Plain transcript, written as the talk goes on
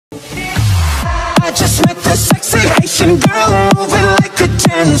with the sexy Haitian girl, moving like a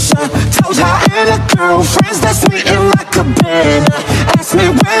dancer. Told her and her girlfriends that's meeting like a band. Ask me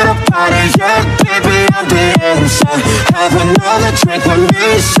where to party, yeah, baby, I'm the answer. Have another drink with me,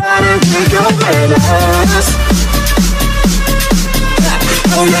 shine and get your manners.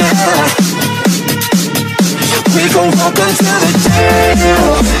 Oh yeah, we gon' walk until the day.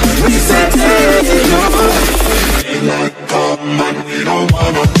 We say day. Daylight come and we don't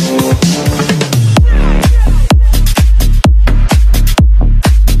wanna go.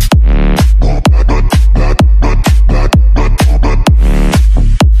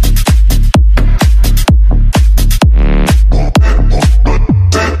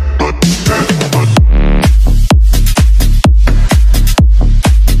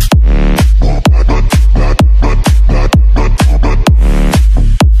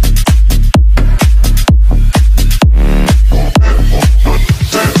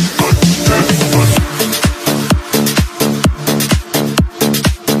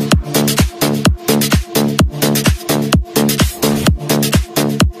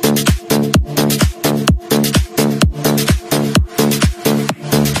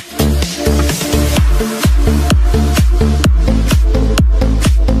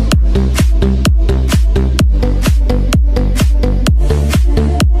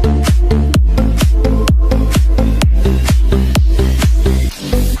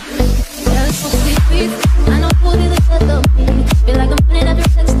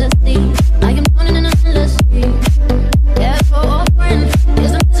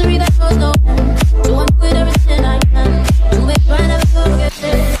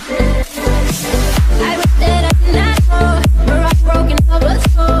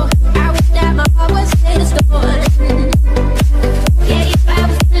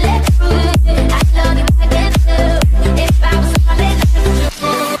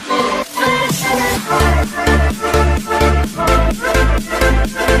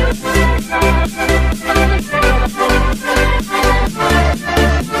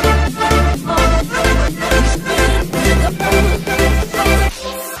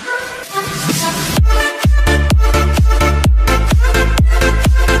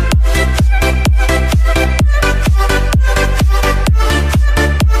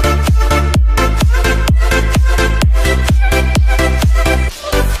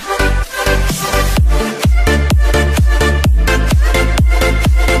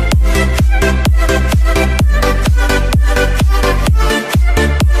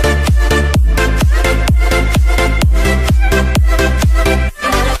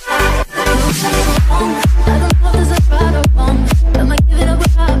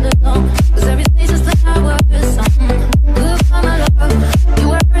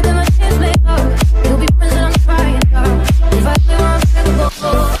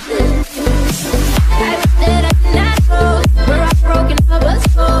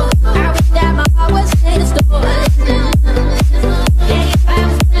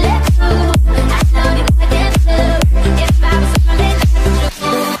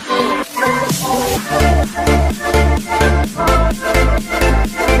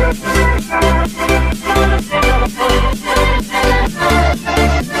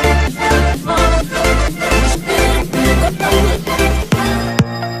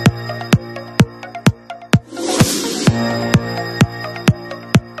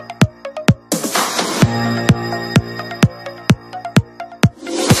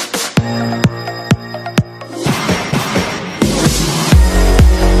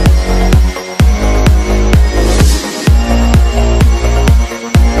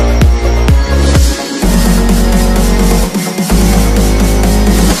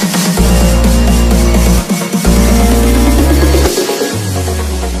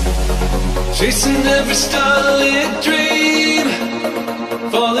 Chasing every starlit dream,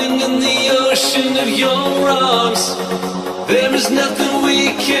 falling in the ocean of your arms. There is nothing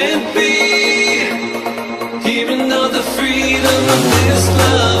we can't be, even all the freedom of this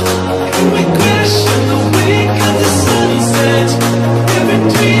love. And we crash in the wake of the sunset. Every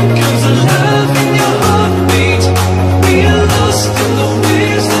dream comes alive in your heartbeat. We are lost in the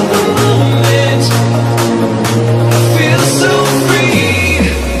waves of the moment. I feel so free.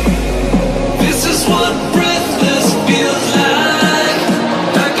 This is what breathless feels like.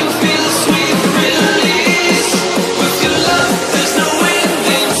 I can feel a sweet release. With your love, there's no end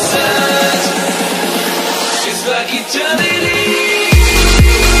in sight. It's like eternity.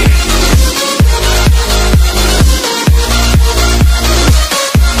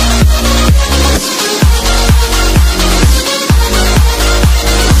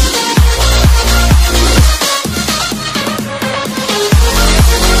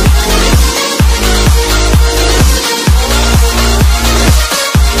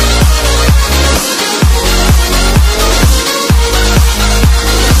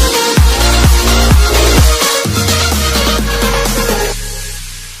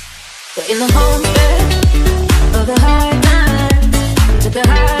 In the homestead of the hard times, we took the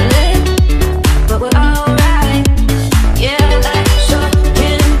hard live, but we're alright. Yeah, life sure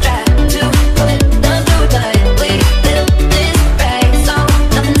can try to pull it down through time. We built this right, so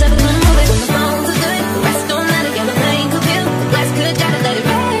nothing's ever gonna move it. When the phones are good, the rest don't matter. Yeah, the plane could feel, the glass could try to let it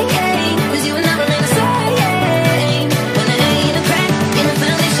rain, 'cause you and I remain the same. When there ain't a crack in the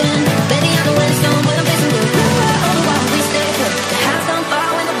foundation, baby, I'm the one stone, but I'm facing the blue. All the while we stay put, the house don't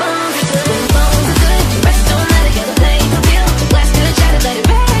fall when the bones are good. When the phones are good, the rest don't matter. Yeah, the plane could feel, the glass could try to let it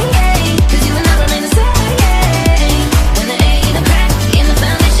rain, 'cause you and I remain the same. When there ain't a crack in the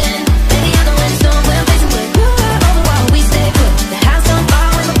foundation, baby, I'm the one stone, but I'm facing the blue. All the while we stay put, the house don't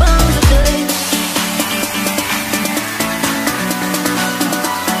fall when the bones are good. House don't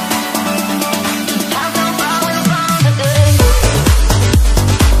fall when the bones are good.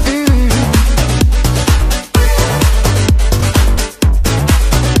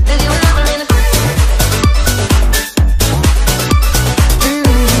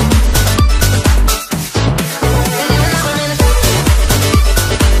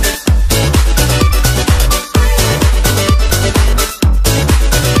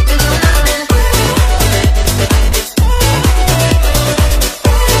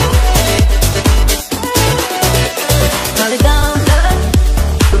 Call it dumb love,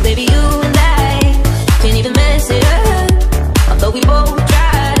 but baby, you and I can't even mess it up. Although we both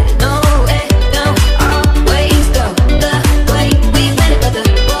tried, no, it don't always go the way we planned it, but the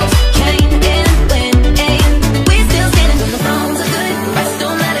balls came in when, and we still standing. When the phones are good, the rest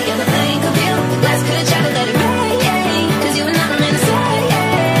don't matter. Yeah, the plane could feel, the glass could try to let it rain, 'cause you and I remain the same.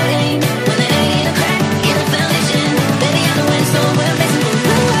 When there ain't a crack in the foundation, baby, I'm the one stone, but I'm facing the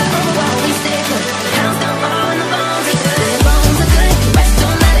blue. All the while we stay put, the house don't fall when the bones are good. When the bones are good, the rest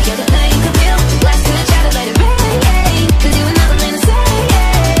don't matter. Yeah, the plane could feel, the glass could try to let it rain, 'cause you and I remain the same.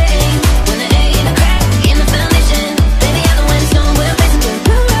 When there ain't a crack in the foundation, baby, I'm the one stone, but I'm facing the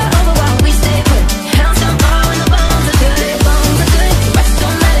blue. All the while we stay put, the house don't fall when the bones are good. The bones are good, the rest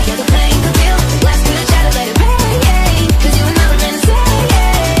don't matter. Yeah, the plane could feel, the glass could try to let it rain, 'cause you and I remain the same.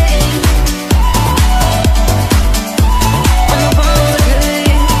 When the bones are good.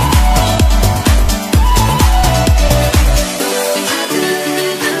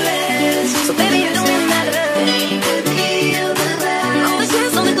 So baby, it don't really matter. All the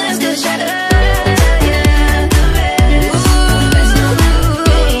tears on the glass could shatter. Yeah,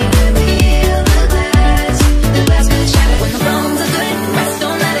 the glass could shatter. When the bones are good, the rest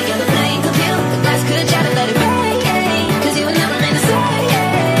don't matter. Yeah, the plane could feel, the glass could try to let it rain, 'cause you and I remain the same.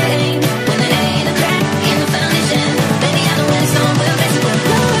 When there ain't a crack in the foundation, baby, I'm the one stone, but I'm facing the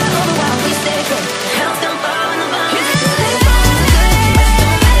blue. All the while we stay put, the house don't fall when the bones are good. The bones are good, the rest don't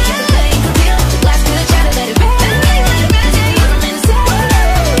matter. Yeah, the plane could feel, the glass could try to let it rain, 'cause you and I remain the same.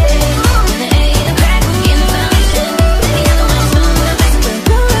 When there ain't a crack in the foundation, baby, I'm the one stone, but I'm facing the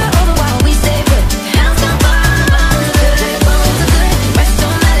blue. All the while we stay put, the house don't fall when the bones are good. The bones are good, the rest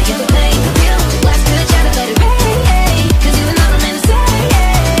don't matter. Yeah, the plane could feel, the glass could try to let it rain, 'cause you and I remain the same.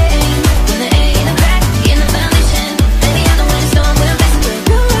 When there ain't a crack in the foundation, baby, I'm the one stone, but I'm facing the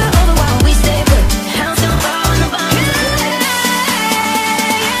blue. All the while we stay put, the house don't fall when the bones are good.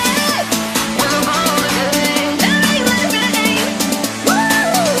 When the bones are good.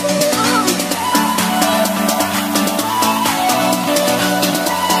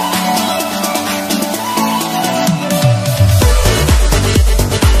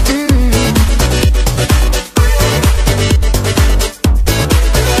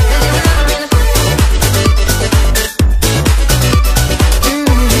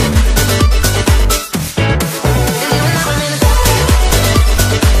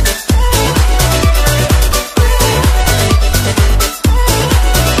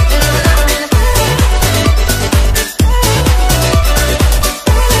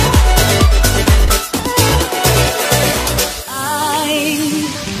 I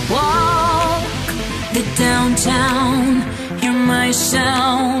walk the downtown, hear my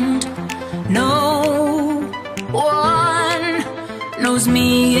sound. No one knows me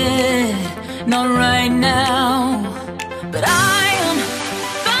yet, not right now. But I am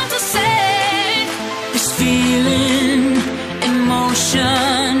about to set this feeling in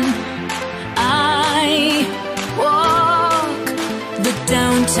motion. I walk the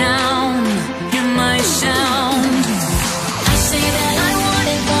downtown, hear my sound. I say that I want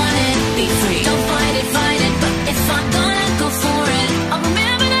it, be free. Don't fight it, but if I'm gonna go for it, I'll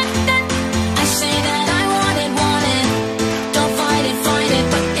remember that. I say that I want it, don't fight it,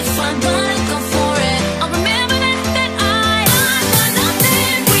 but if I'm gonna go for it, I'll remember that. I'm not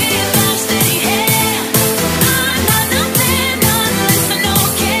nothing without steady hand. I'm not nothing unless I know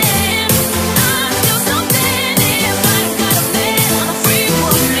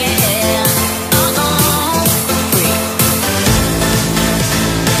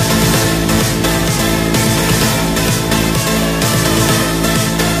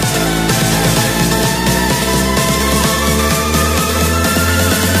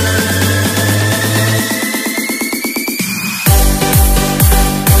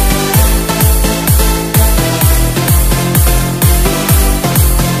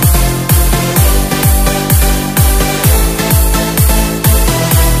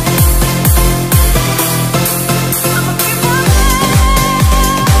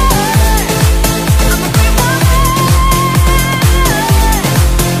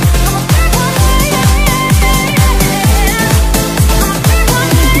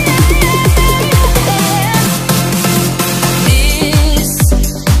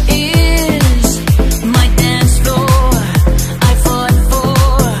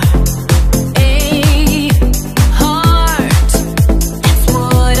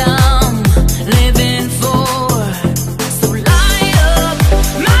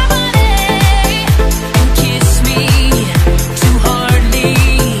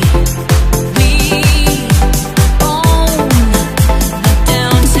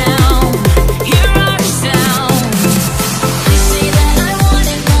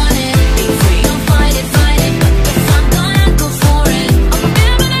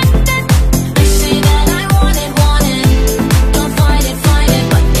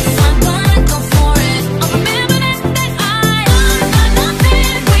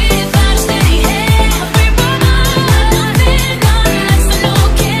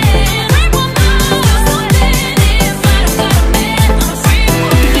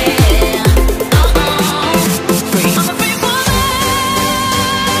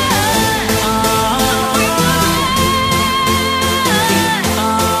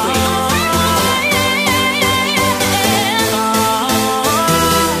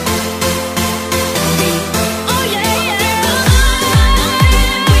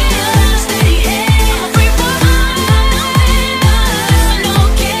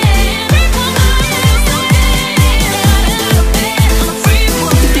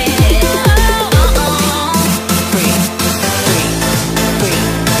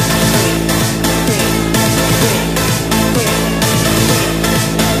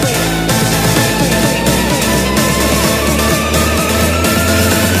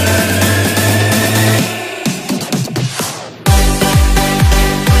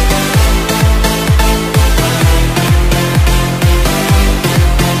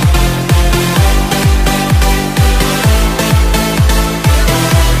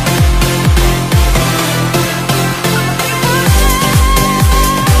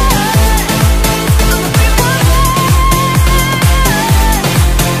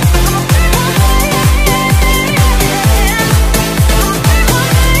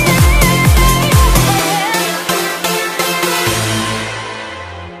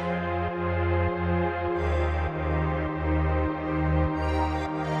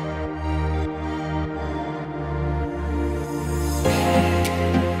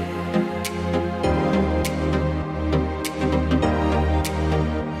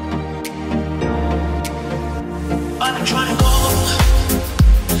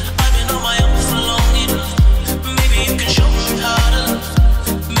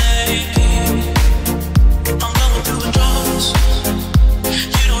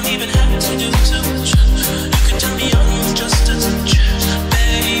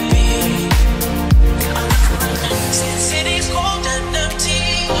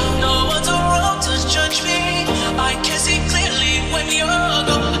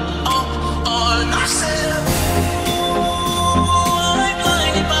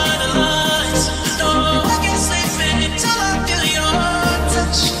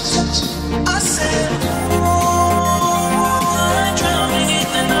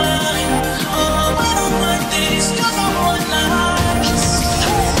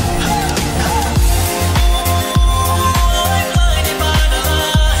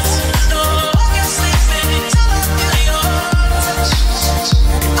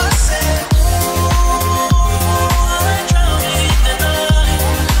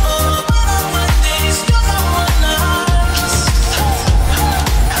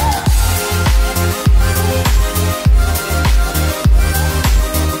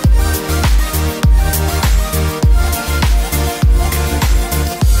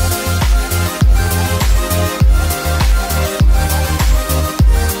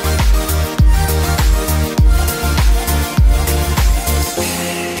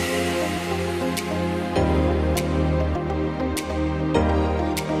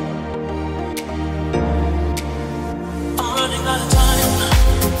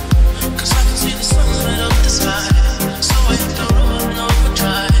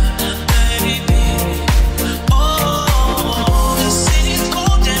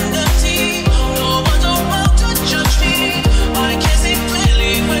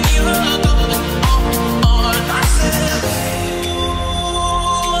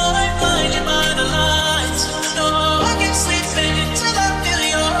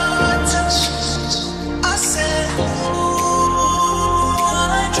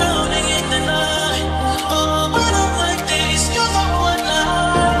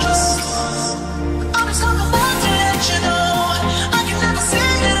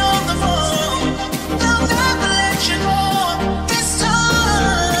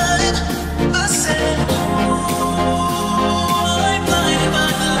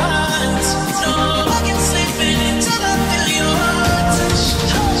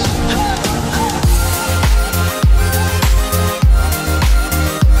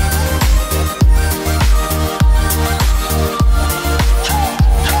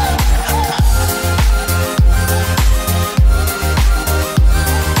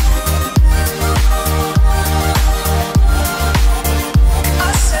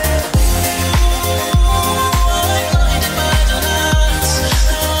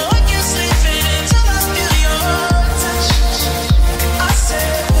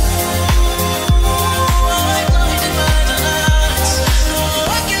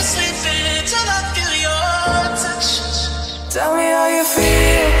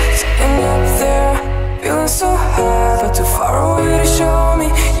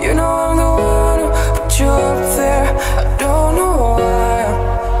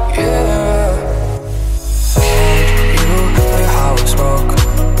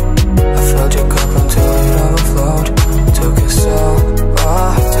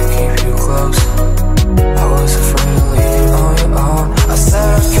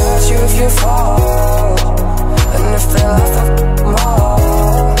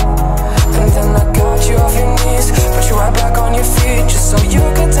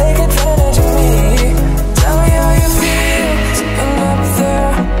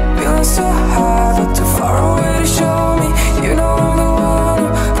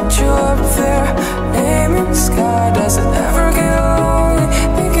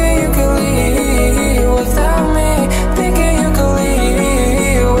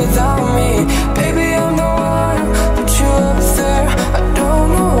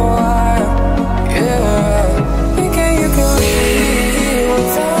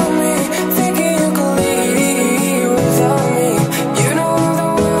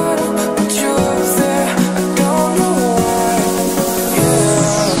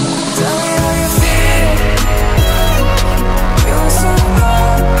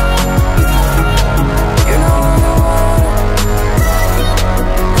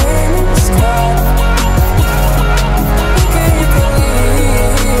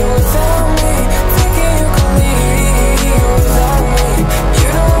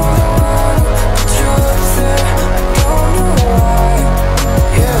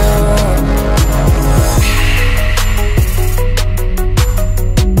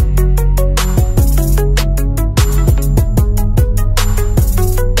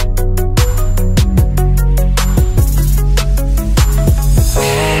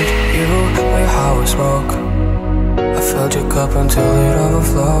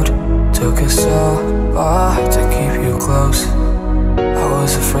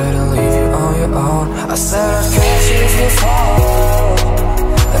to leave you on your own. I said I'd catch you if you fall,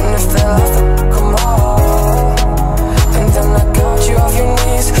 and if they laugh, then come on. And then I got you off your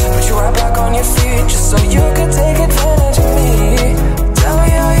knees, put you right back on your feet, just so you could take advantage of me. Tell me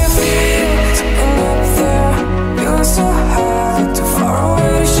how you feel, sitting up there, feeling so high, too far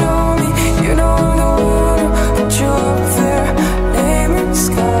away to show me. You know I'm the one who put you up there, name in the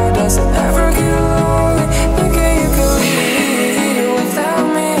sky. Does it ever get lonely, thinking you could leave without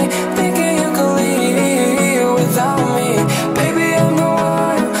me, thinking you could leave without me? Baby, I'm the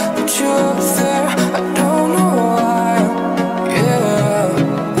one who put you up there, I don't know why. Yeah,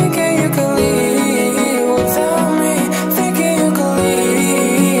 thinking you could leave without me, thinking you could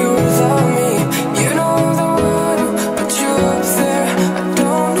leave without me. You know I'm the one who put you up there, I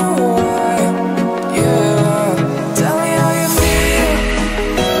don't know why. Yeah, tell me how you feel,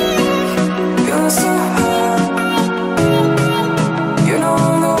 feeling so high. You know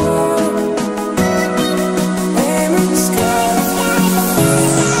I'm the one, name in the sky.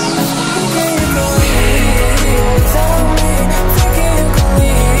 Thinking you could leave without me, thinking you could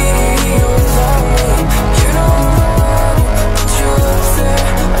leave without me. You know I'm the one who put you up there,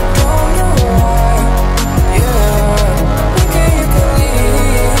 I don't know why. Yeah, thinking you could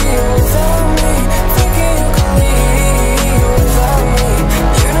leave without me, thinking you could leave without me.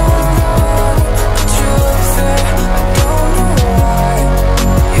 You know I'm the one who put you up there, I don't know why.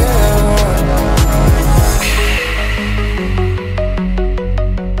 Yeah.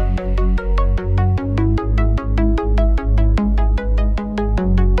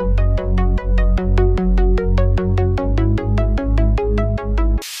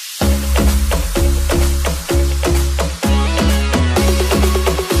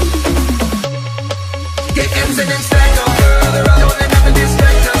 Get M's and then stack them further up. Don't let nothing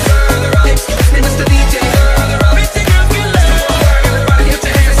distract us further up. Excuse me, Mr. DJ, further up. Pretty girls get loud. Everybody get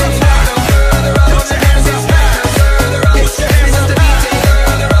your hands up, stack them further up. Don't let nothing distract us further up. Excuse me, Mr. DJ,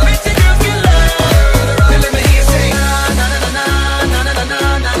 further up. Pretty girls get loud. Now let me hear you say na na na na na na na na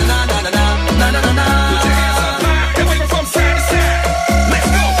na na na na na na na. Put your hands up high and wave from side to side. Let's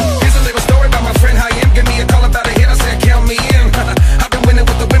go. Here's a little story about my friend Hayem. Give me a call about a hit. I said count me in. I've been winning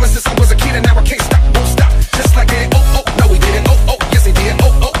with the women since I was a kid, and now I can't stop, won't stop. Just like that. Oh oh, no he didn't. Oh oh, yes he did.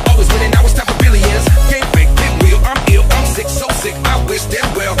 Oh oh, always winning. Now it's time for billions. Game big, big wheel. I'm ill. I'm sick, so sick. I wish them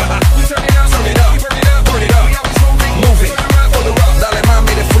well. We turn it up, turn it up, burn it up, burn it up. We always moving, further up. Dale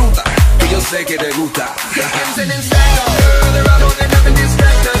mami de fruta, que yo sé que te gusta. Get M's and then stack them further up. Don't let nothing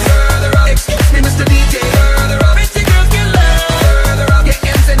distract us further up. Excuse me, Mr. DJ, further up. Pretty girls get loud. Further up. Get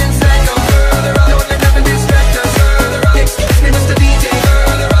M's and then stack them further up. Don't let nothing distract us further up. Excuse me, Mr. DJ,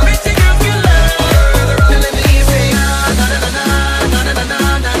 further up. Pretty girls get loud. Further up. Now let me hear you say na na na na na na na na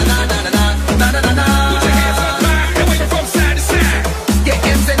na na na na na na. Put your hands up high and wave from side to side. Get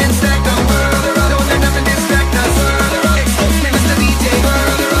M's and then stack them further up. Don't let nothing distract us further up. Excuse me, Mr. DJ,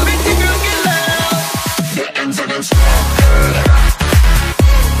 further up. Pretty girls get loud. Get M's and then stack further up.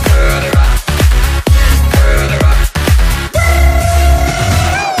 Further up. Further up.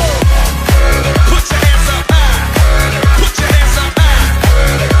 Put your hands up high. Put your hands up high.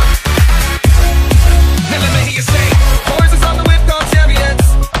 Now let me hear you say, boys is on the whip, gone chariots.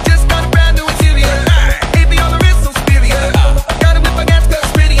 Just got a brand new interior. AP on the wrist, so superior. Got a whip, I got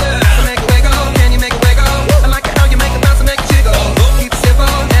cause prettier. So make a wiggle, can you make a wiggle? I like it how you make a bounce and make a jiggle. Keep it simple,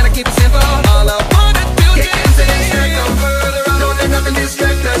 and I keep it simple. All I wanna do is get M's and then stack them further up. Don't let nothing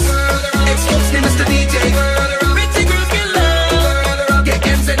distract us further up. Excuse me, Mr. DJ, further up. Pretty girls get loud. Further up. Get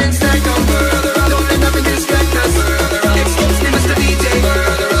M's and then stack them further up. Don't let nothing distract us further up. Excuse me, Mr. DJ,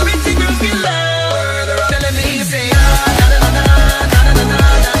 further up. Pretty girls get loud. Further up. Now let me hear you say na na na na na na na na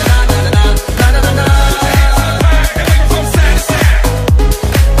na na na na na. Put your hands up high and wave from side to side.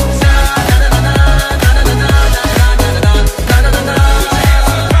 Na na na na na na na na na na na na na. Put your hands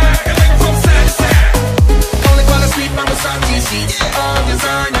up high and wave from side to side. Only while I sleep on Versace sheets. All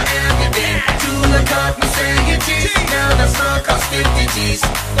designer everything. To the cut, me say you cheese. Now that's all cost 50 G's.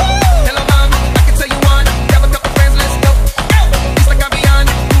 Hello mom, I can tell you one. Grab a couple friends, let's go. It's like I'm beyond,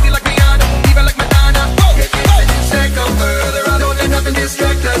 movie like Rihanna, even like Madonna. Get M's and then stack them further up. Don't let nothing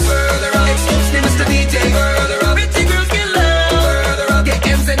distract us further up. Excuse me, Mr. DJ, further up. Pretty girls get loud. Further up. Get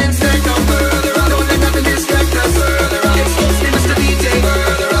M's and then stack them further up. Don't let nothing distract us further up. Excuse me, Mr. DJ,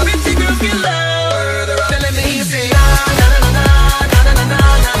 further up. Pretty girls get loud. Further up. Now let me hear you say na na na na na na na na na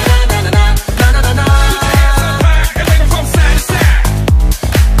na na na na na na. Put your hands up high and wave from side to side.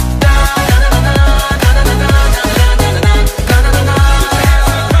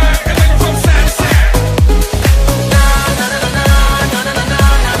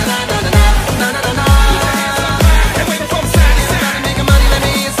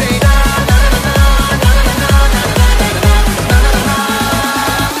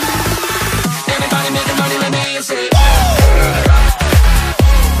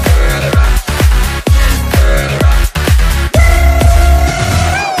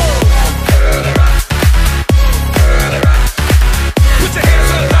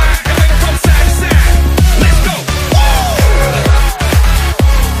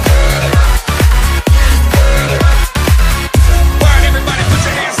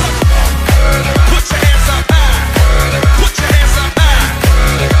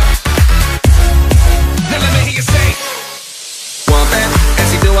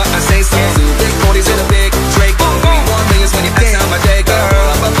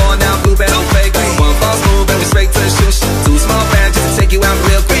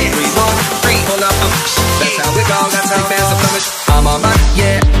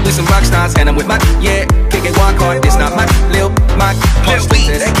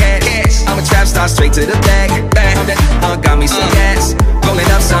 star straight to the bag. Got me some gas, rolling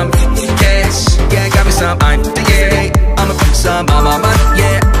up some cash. Yeah, got me some, yeah. I'ma put some on my mind,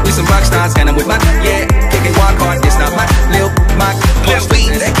 yeah. We some rock stars and I'm with my, yeah. Kicking walk hard, it's not my straight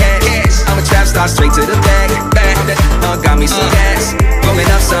to that cash. I'm a trap star straight to the bag. Got me some gas, rolling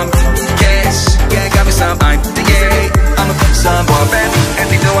up some cash. Yeah, got me some, yeah. I'ma put some more back. And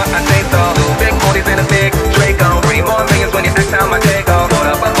they do what I say so. Big 40s in a big Draco. 3 more millions when you ask how my day go. Hold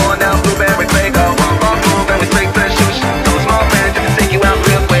up, I'm on down, blueberry Fago. One move and we straight to the shoot. So small man, just to take you out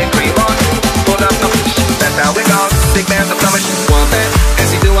real quick. 3 more, hold up, that's how it goes. Big bands are coming, one band. And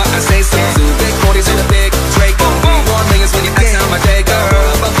she do what I say so. 2 big 40s in a big Draco. 3 more millions when you ask how my day go.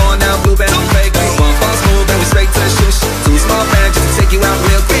 Hold up, I'm on down, blueberry Fago. One false move and we straight to the shoot. 2 small bands just to take you out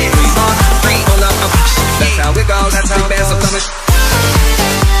real quick. 3 more, hold up, that's how it goes. That's how big bands are coming.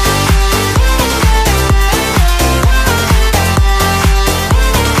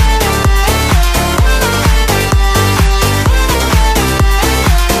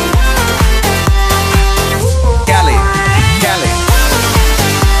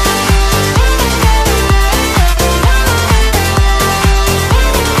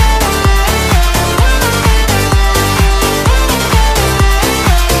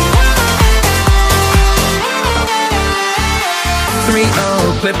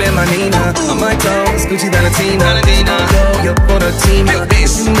 Clipping my Nina on my toes, Gucci Valentina. Go, you're for the team,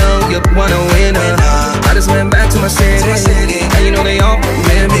 you know you wanna win her. I just went back to my city, and you know they all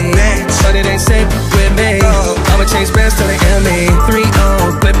with me, but it ain't safe with me. I'ma change bands till they end me.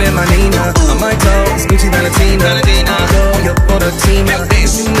 3-0, clipping my Nina on my toes, Gucci Valentina. Go, you're for the team,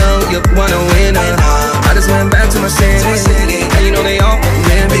 you know you wanna win her. I just went back to my city, and you know they all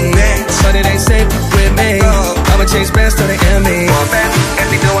with me, but it ain't safe with me. I'ma change bands till they end me. And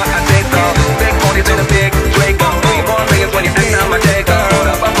they do what I say so. Big 40s in a big Draco. 3 more millions when you ask how my day go. Hold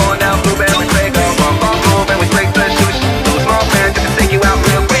up, I'm on down, blueberry Fago. One ball move and we straight to the shoot. 2 small bands just to take you out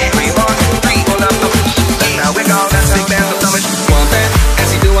real quick. 3 more, hold up, that's how it goes. That's big bands are coming, one band. And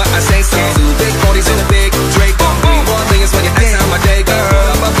she do what I say so. 2 big 40s in a big Draco. 3 more millions when you ask how my day go. Hold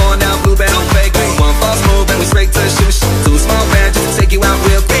up,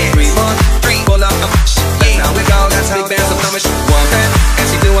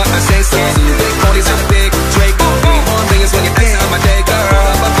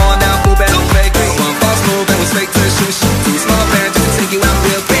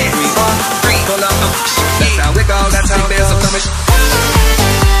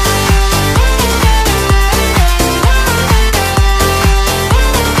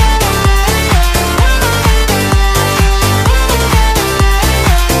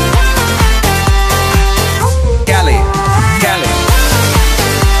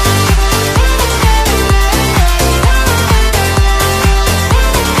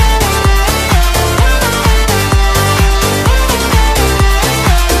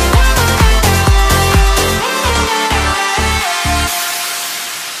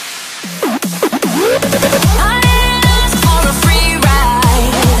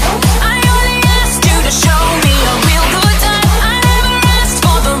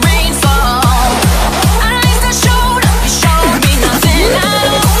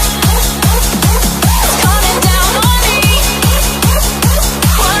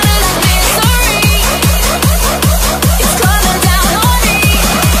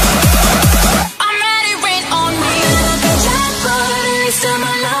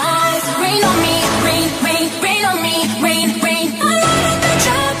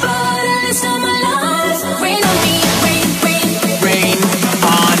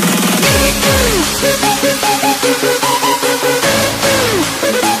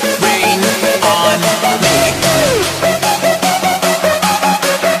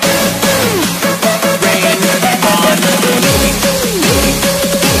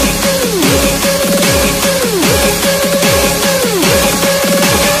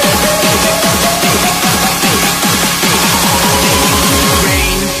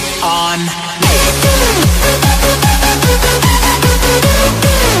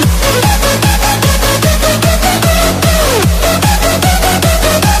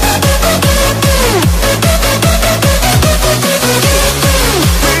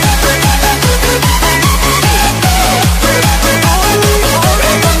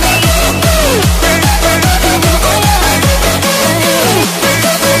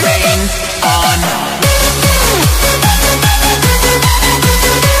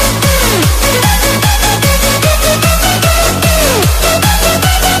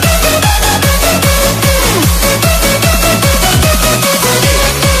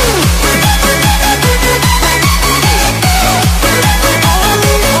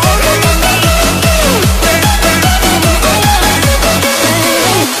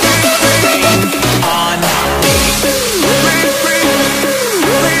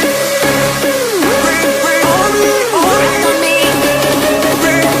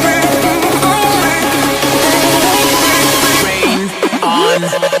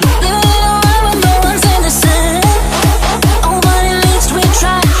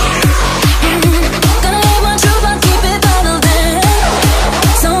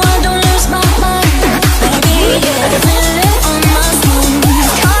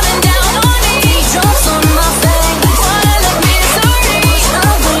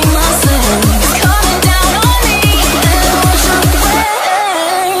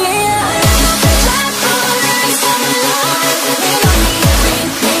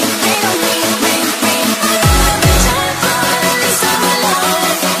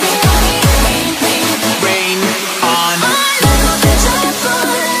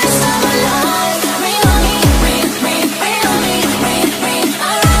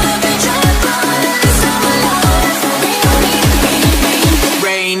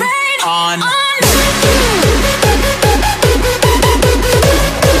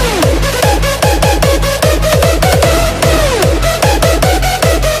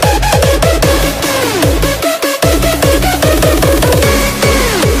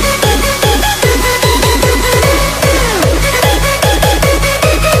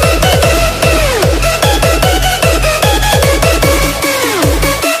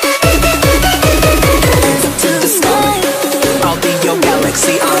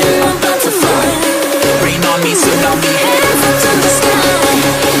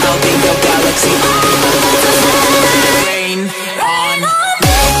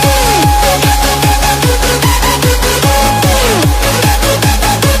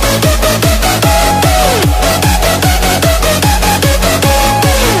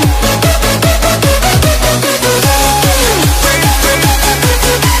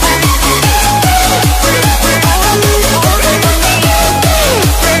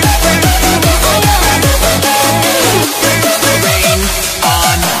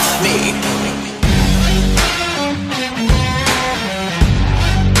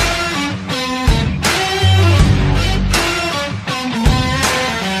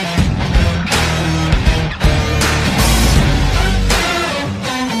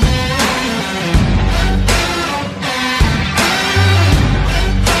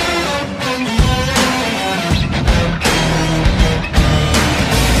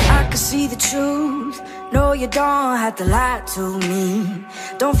 don't have to lie to me.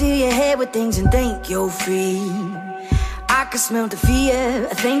 Don't fill your head with things and think you're free. I can smell the fear,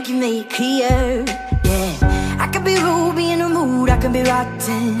 I think you made it clear. Yeah, I could be rude, be in the mood, I can be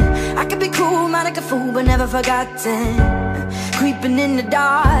rotten. I could be cool, mad like a fool, but never forgotten. Creeping in the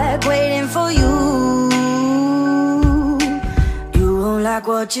dark, waiting for you. You won't like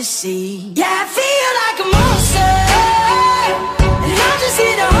what you see. Yeah, I feel like a monster, and I'm just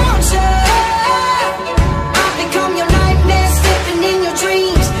here to haunt you. I've become your nightmare, slipping in your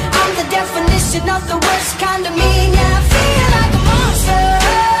dreams. I'm the definition of the worst kind of mean. Yeah, I feel like a monster,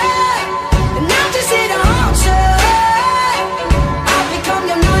 and I'm just here to haunt you. I've become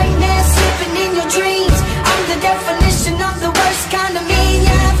your nightmare, slipping in your dreams. I'm the definition of the worst kind of mean.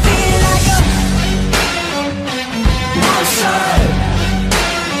 Yeah, I feel like a monster.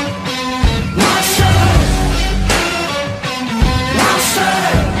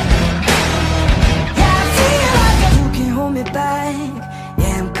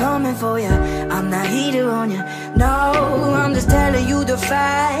 For you, I'm not heater on you. No, I'm just telling you the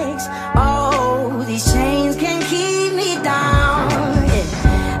facts. Oh, these chains can keep me down. Yeah.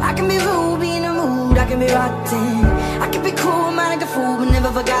 I can be rude, be in the mood, I can be rotten. I can be cool, man, like a fool, but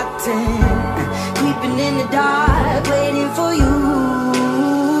never forgotten. Creeping in the dark, waiting for you.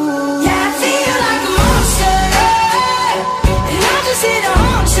 Yeah, I feel like a monster, and I'm just here to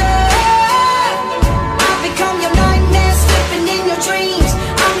haunt you. I've become your nightmare, slipping in your dreams.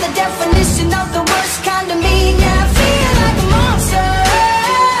 The definition of the worst kind of mean. Yeah, I feel like a monster,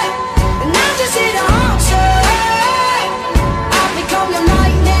 and I'm just here to haunt you. I've become your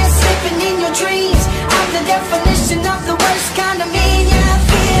nightmare, slipping in your dreams. I'm the definition of the worst kind of mean. Yeah, I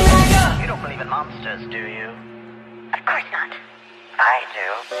feel like a... You don't believe in monsters, do you? Of course not. I do.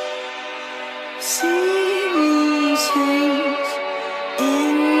 See me change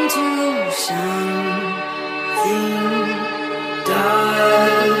into something darker.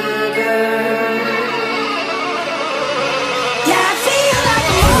 Yeah, I feel like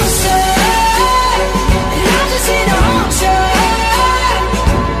a monster, and I'm just here to haunt you.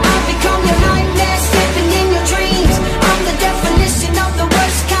 I've become your nightmare, slipping in your dreams. I'm the definition of the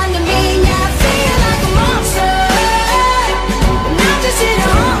worst kind of mean. Yeah, I feel like a monster, and I'm just here to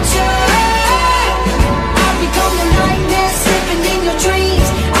haunt you. I've become your nightmare, slipping in your dreams.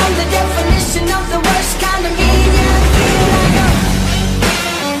 I'm the definition of the worst kind of mean. Yeah, I feel like a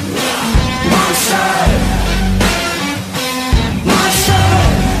monster, monster,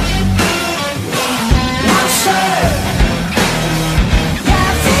 monster. Yeah,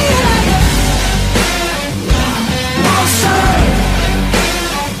 I feel like a monster,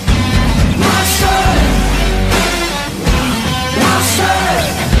 monster, monster.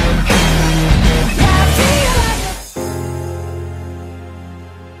 Yeah, I feel like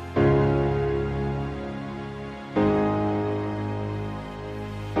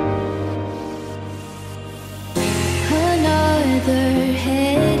Another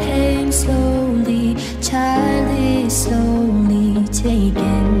head hangs slowly, child is slowly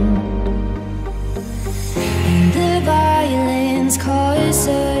taken. And the violence causes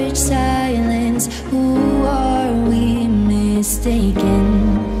such silence. Who are we mistaken?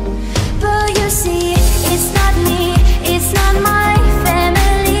 But you see, it's not me, it's not my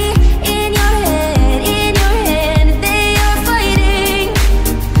family. In your head, they are fighting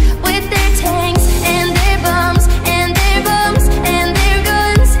with their tanks and their bombs and their bombs and their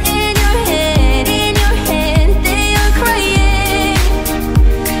guns. In your head, they are crying.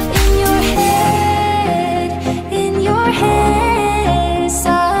 In your head,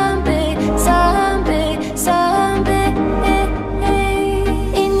 zombie, zombie, zombie.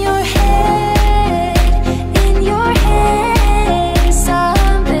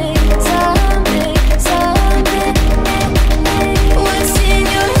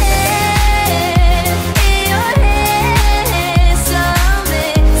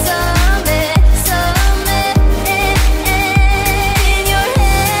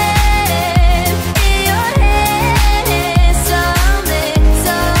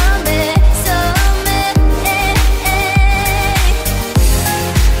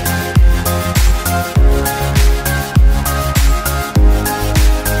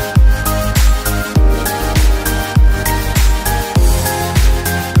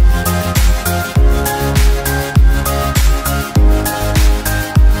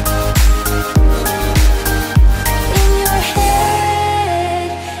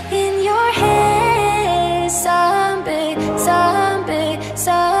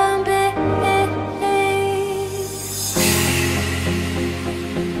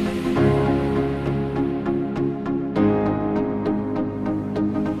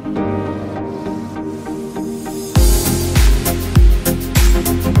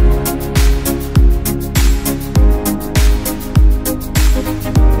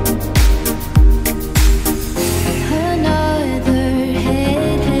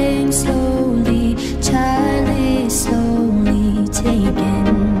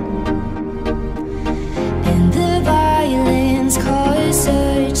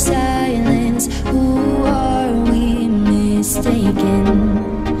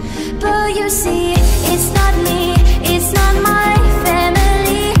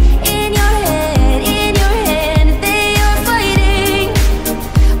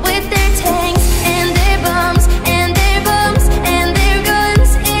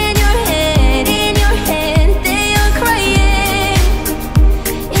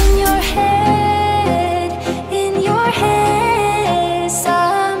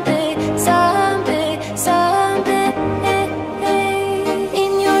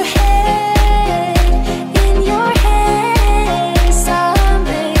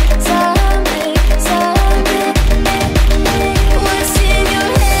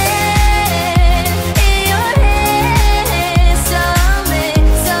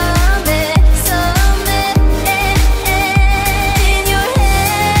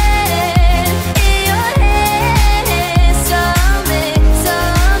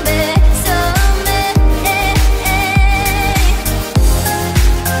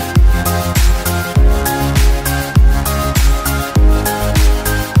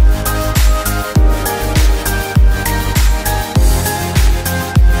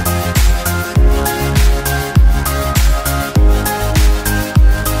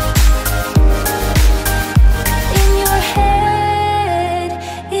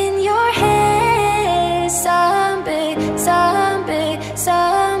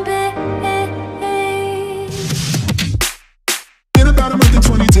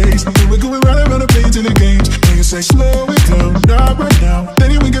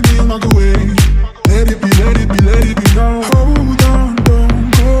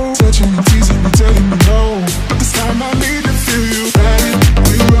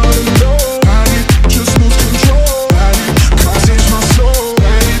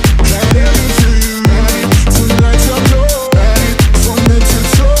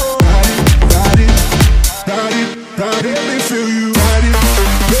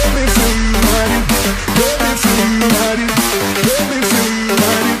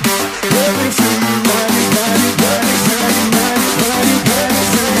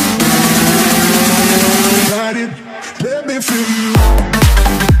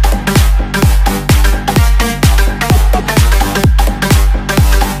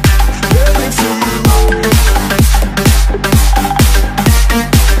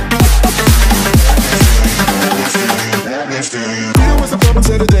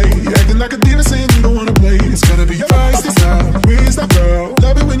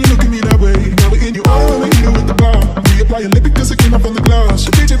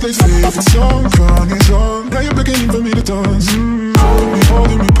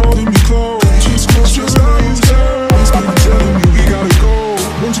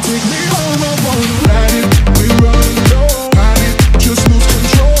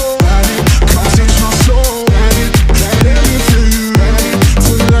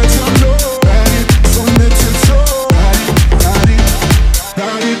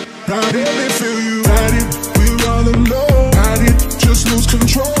 Let me feel you. Ride it, we're all alone. Ride it, just lose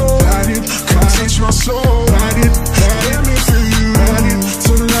control. Ride it, come touch my soul. Ride it, let me feel you. Ride it,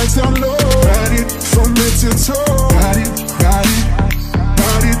 turn the lights down low. Ride it, from head to toe. Ride it, ride it,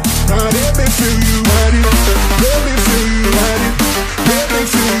 ride it, ride it. Let me feel you. Ride it, let me feel you. Ride it, let me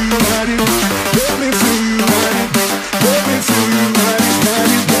feel you. Ride it, let me feel you. Ride it, let me feel you. Ride it, ride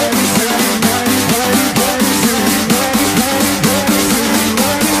it, ride it, ride it, ride it, ride it, ride it, feel you. Ride it, ride it, ride it, feel you.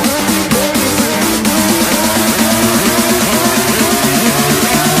 Ride it, ride it, ride it.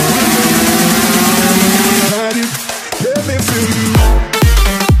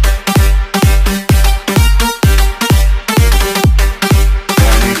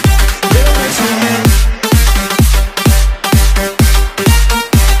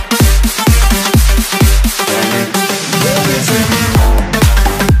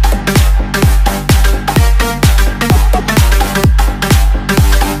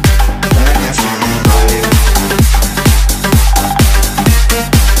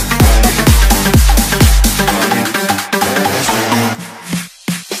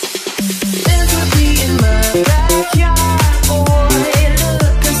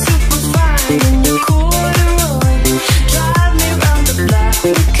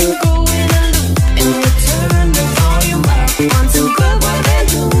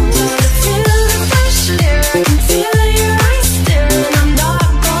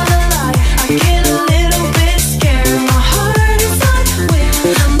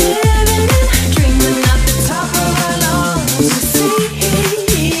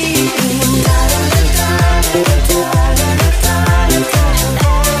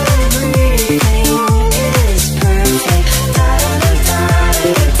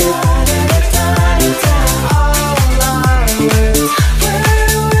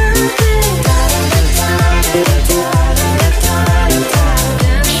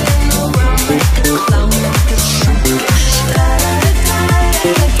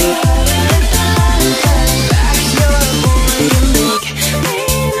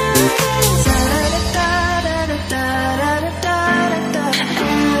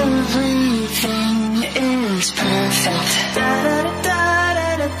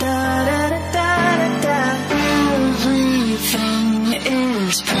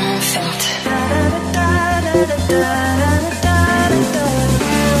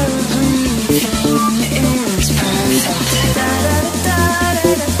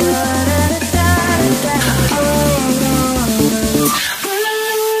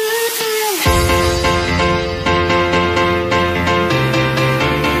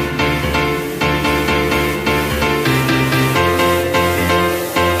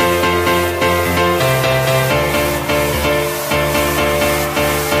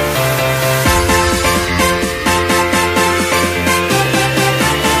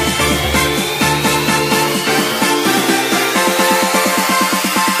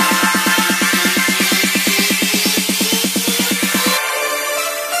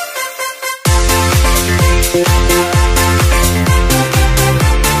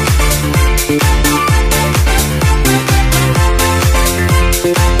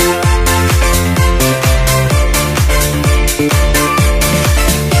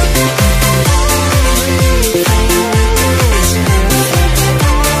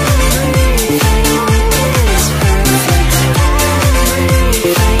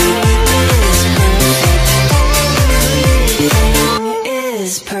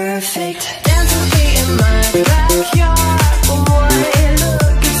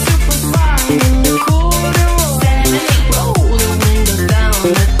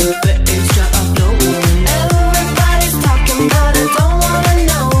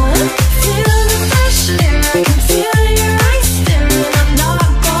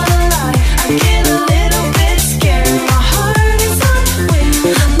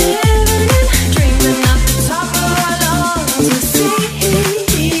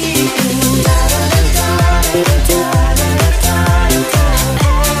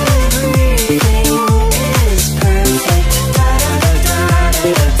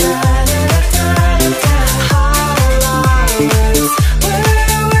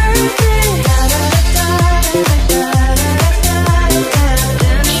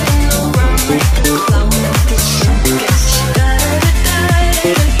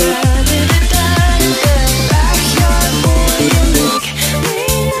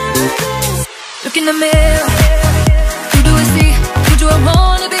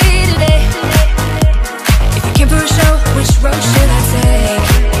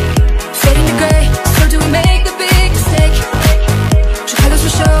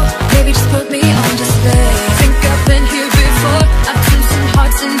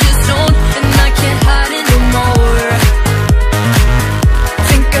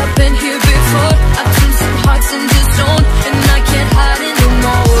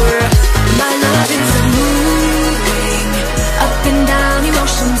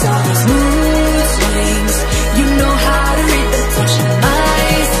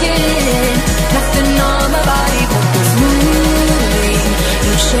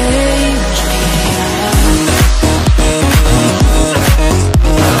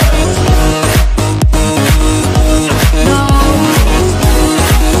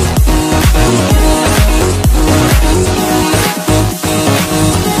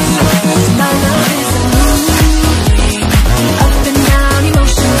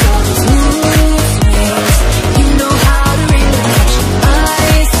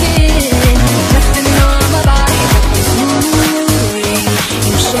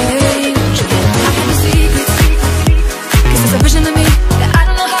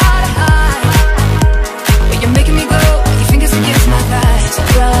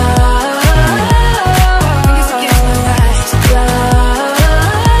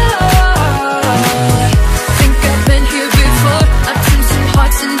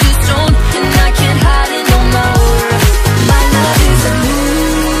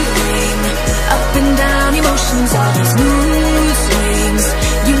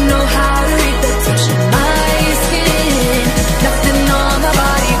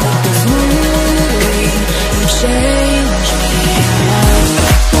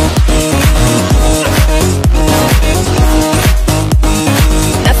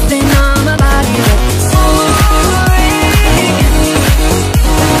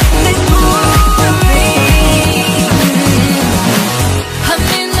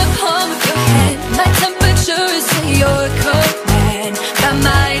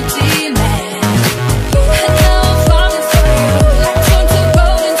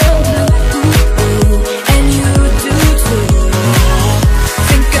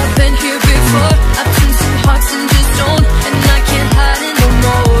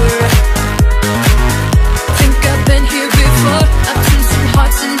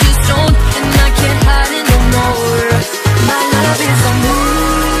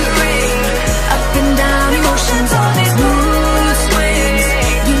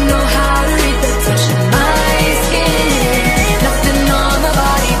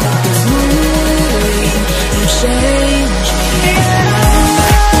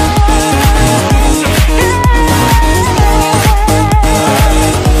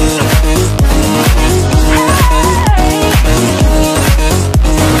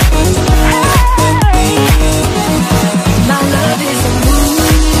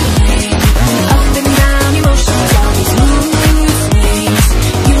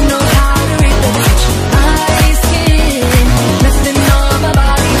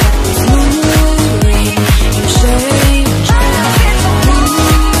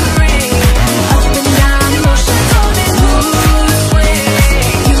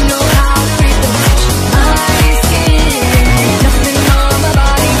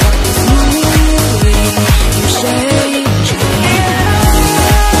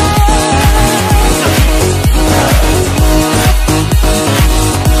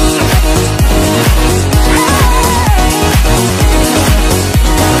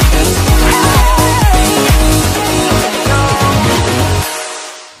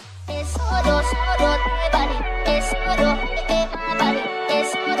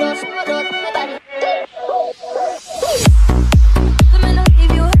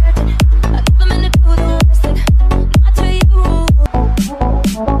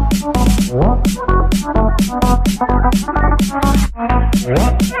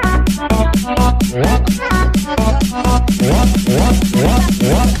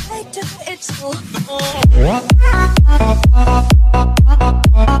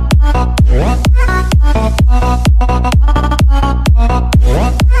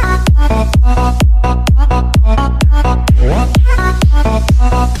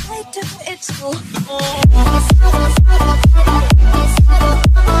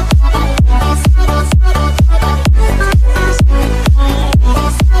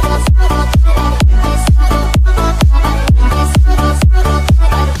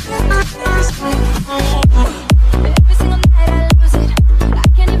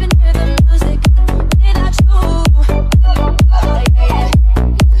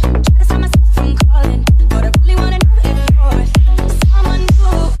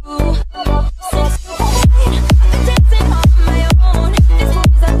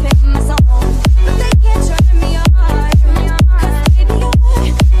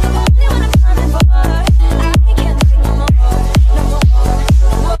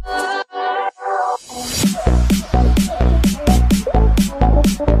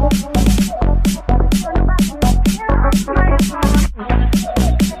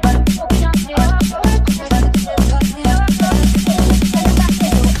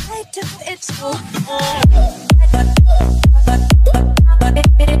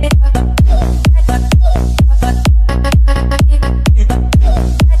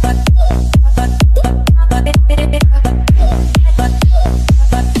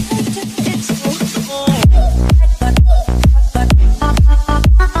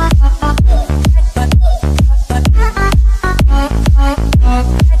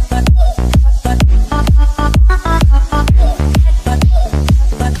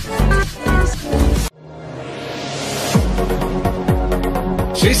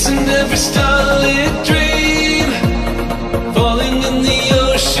 chasing every starlit dream, falling in the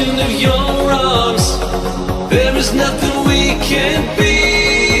ocean of your arms. There is nothing we can't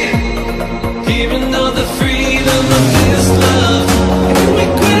be, even though the freedom of this love. And we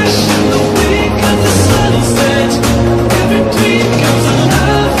crash in the wake of the sunset. Every dream comes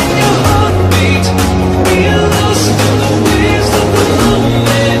alive in your heartbeat. We are lost in the waves of the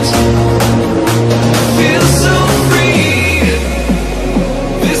moment. I feel so free.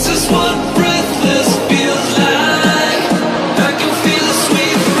 This is what breathless feels like. I can feel a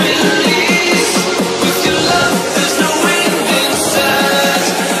sweet release. With your love, there's no end in sight.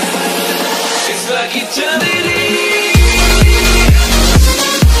 It's like eternity.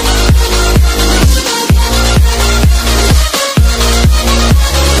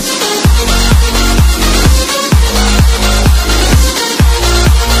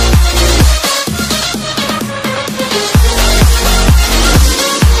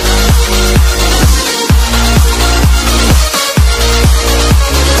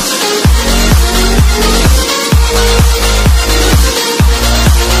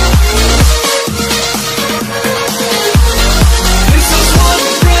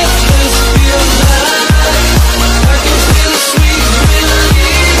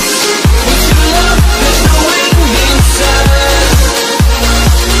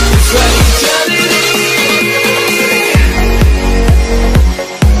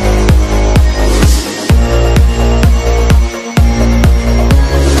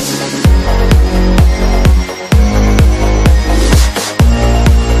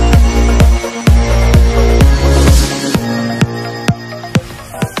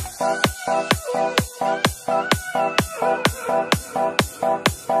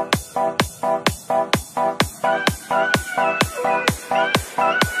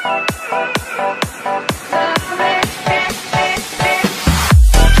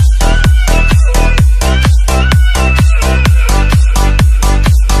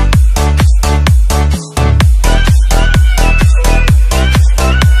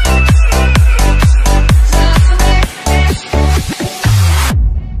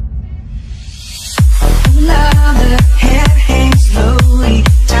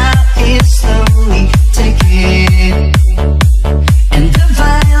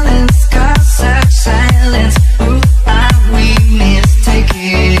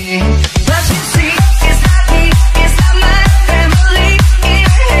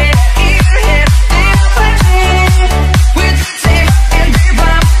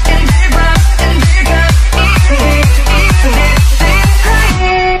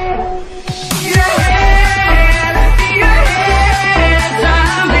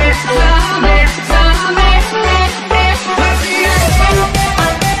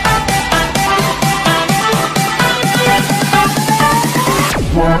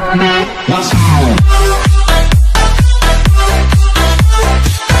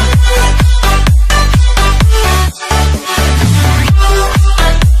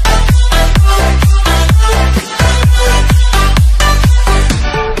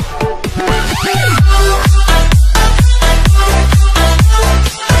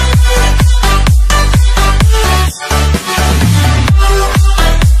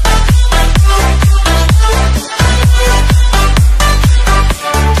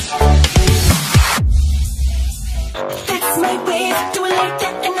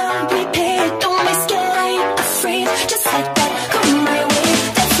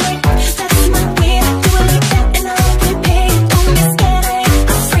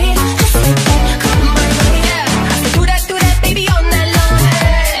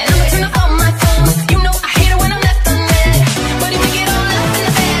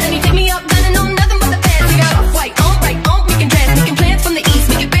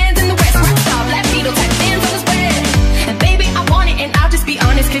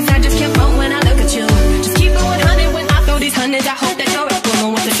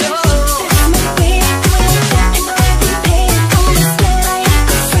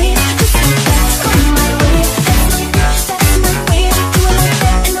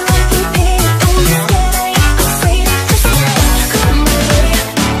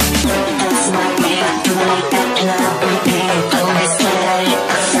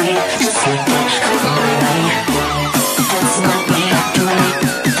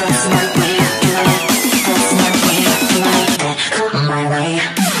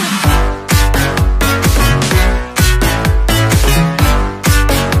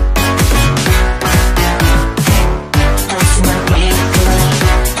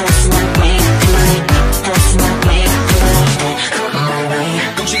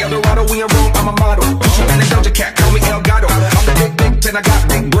 and I got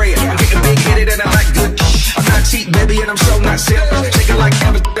big cheat, baby, and I'm so not silk. Shake it like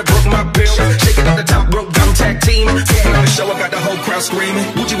Amber that broke my bill. Shake it at the top rope, I'm tag team. Taking on the show, I got the whole crowd screaming.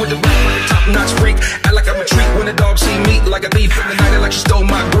 Gucci with the rap, with the top notch freak. Act like I'm a treat when the dog see me. Like a thief in the night, like she stole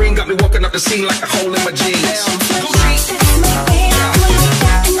my green. Got me walking up the scene like a hole in my jeans.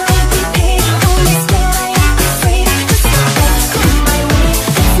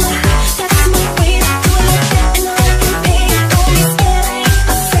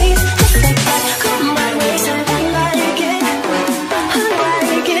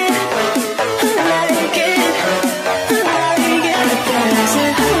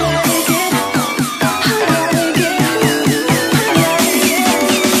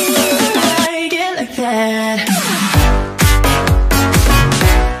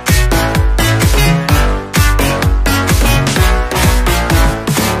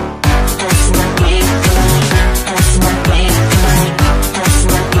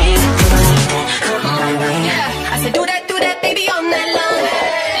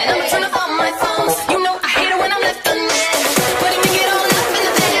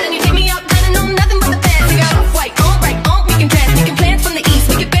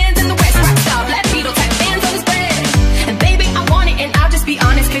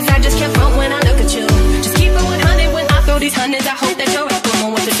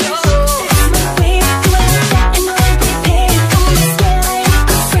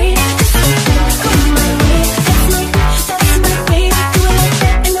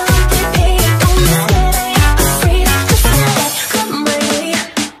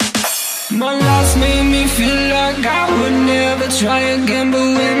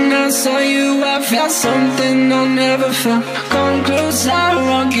 Something I never felt. Come closer,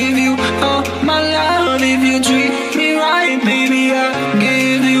 I'll give you all my love. If you treat me right, baby, I'll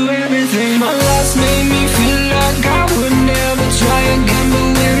give you everything. My loss made me feel like I would never try again, but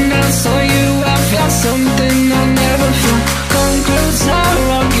when I saw you, I felt something I never felt. Come closer,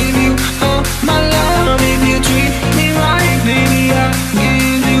 I'll give you all my love. If you treat me right, baby, I'll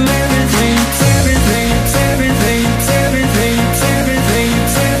give you everything. It's everything, it's everything, it's everything, it's everything,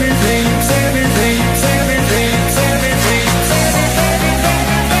 it's everything, it's everything.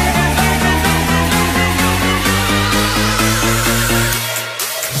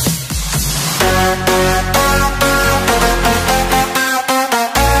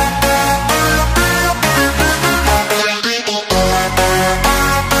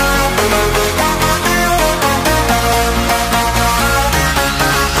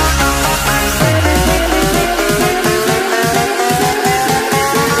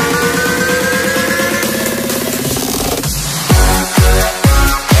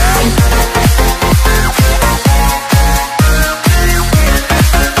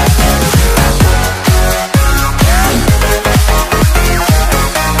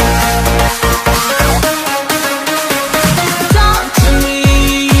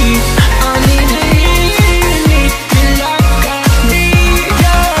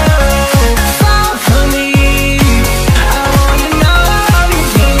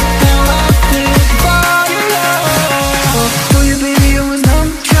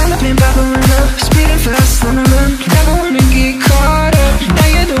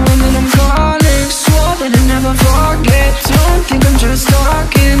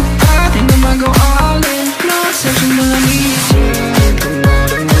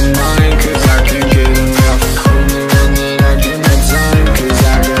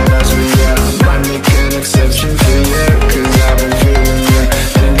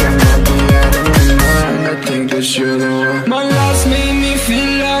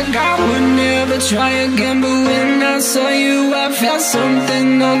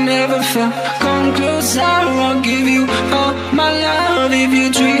 Something I never felt. Come closer, I'll give you all my love. If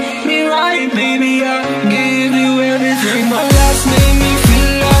you treat me right, baby, I'll give you everything. My last made me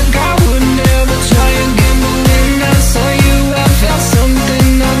feel like I would never try again, but when I saw you, I felt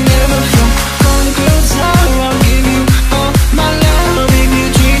something I never felt. Come closer, I'll give you all my love. If you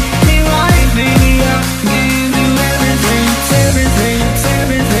treat me right, baby, I'll give you everything. It's everything, it's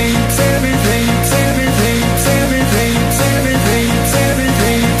everything, it's everything, it's everything, it's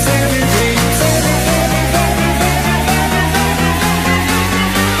everything, it's everything.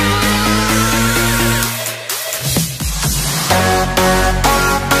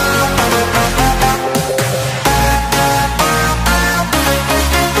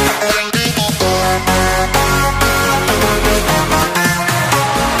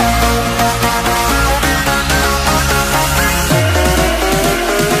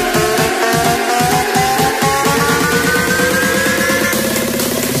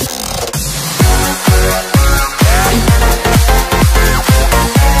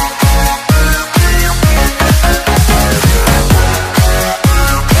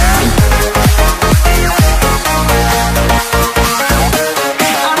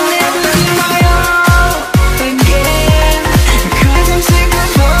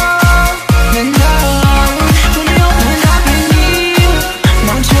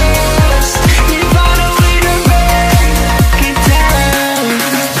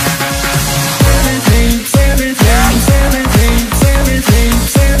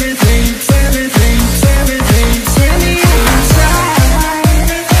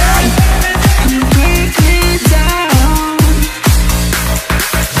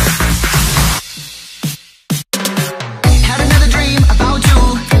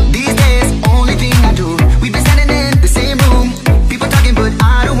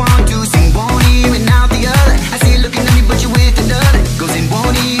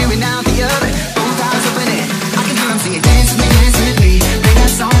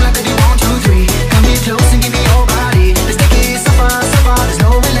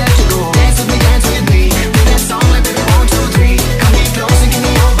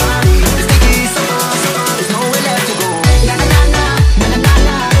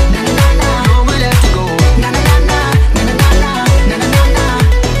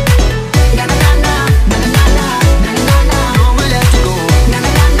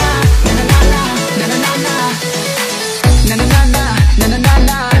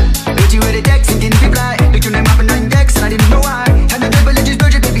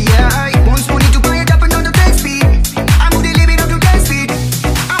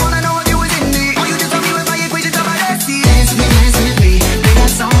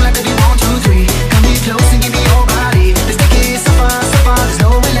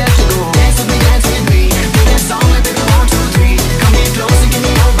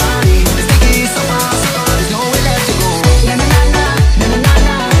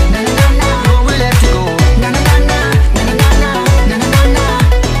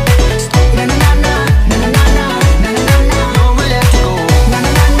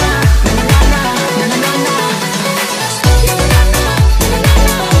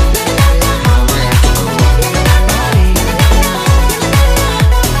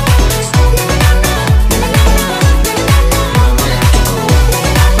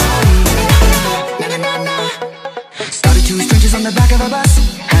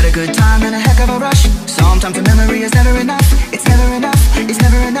 Sometimes a memory is never enough. It's never enough, it's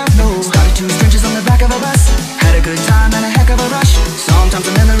never enough, no. Started 2 strangers on the back of a bus. Had a good time and a heck of a rush. Sometimes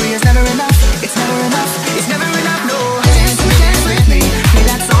a memory is never enough. It's never enough, it's never enough, no. Dance with me, play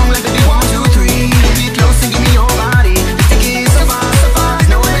that song like the 1, 2, 3. Be close and give me your body. Let's take it so far,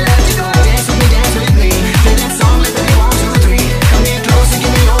 there's nowhere to let you go. Dance with me, play that song like the 1, 2, 3. Come here close and give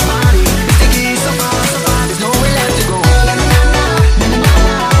me your body. Let's take it so far, there's nowhere left to go. Na na na na, na na na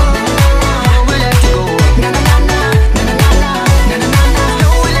na, nowhere left to go. Na na na na, na na na na, na na na na,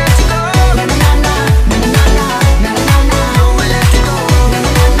 nowhere left to go. Na na na na, na na na na, na na na na, nowhere left to go. Na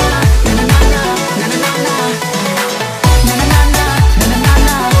na na na, na na na na, na na na na, na na na na, na na na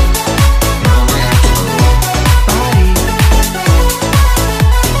na, nowhere left to go. Body.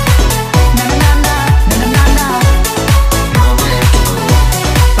 Na na na na, na na na na, nowhere left to go.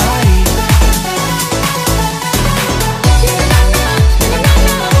 Body.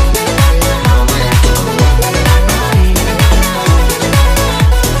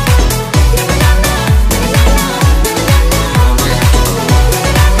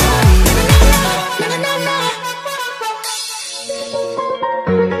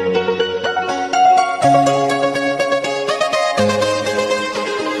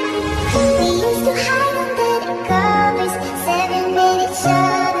 We used to hide under the covers, 7 minutes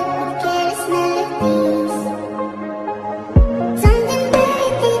short with careless melodies. Something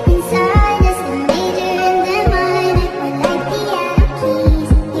buried deep inside us, the major and the minor were like piano keys.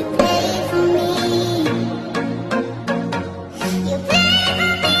 You play it for me. You play it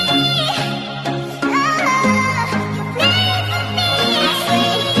for me. Oh, you play it for me. I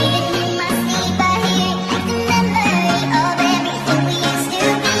swear, even in my sleep, I hear it like the memory of everything we used to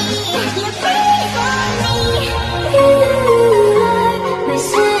be. You play it for me. You are my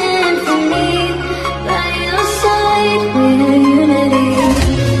symphony, by your side we're unity.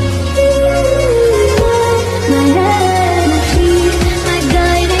 You are my energy, my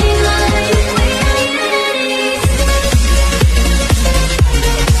guiding light. We're unity.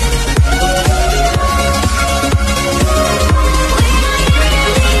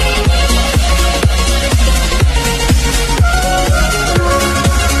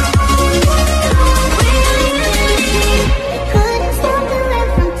 Couldn't stop the world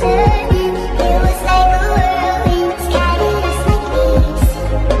from turning. It was like a whirlwind that scattered us like leaves.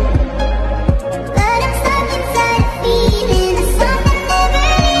 But I'm stuck inside a feeling, a song that never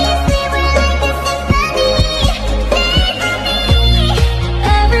leaves. We were like a symphony. Play for me.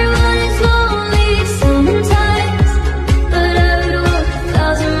 Everyone is lonely sometimes, but I would walk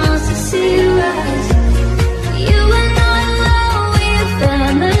 1,000 miles to see you rise. You are not alone, we're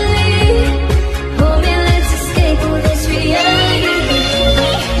family. Hold me, let's escape all this reality.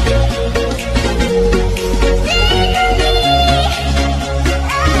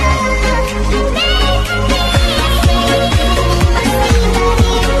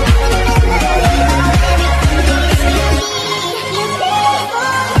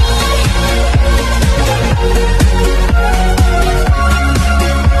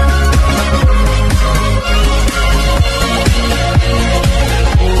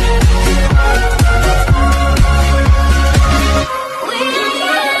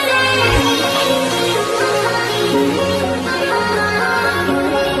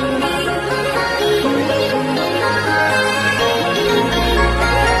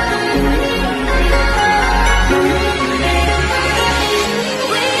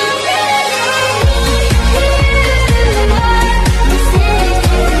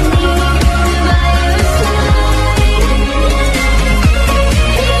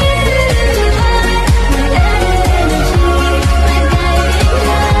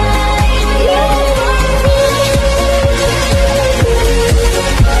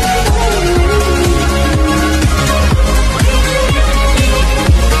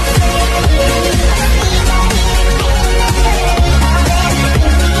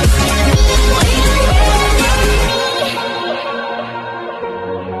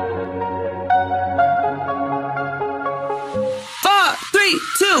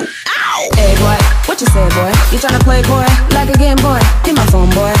 Hey boy, what you say boy? You tryna play boy? Like a game boy? Get my phone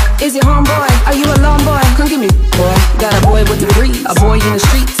boy. Is your homeboy? Are you alone boy? Come give me boy. Got a boy with the breeze, a boy in the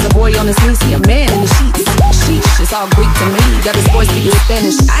streets, a boy on his knees, see a man in the sheets. Sheesh, it's all Greek to me. Got this boy speaking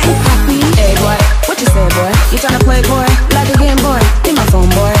Spanish. I ain't happy. Hey boy, what you say boy? You tryna play boy? Like a game boy? Get my phone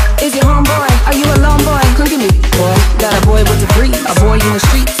boy. Is your homeboy? Are you alone boy? Come give me boy. Got a boy with the breeze, a boy in the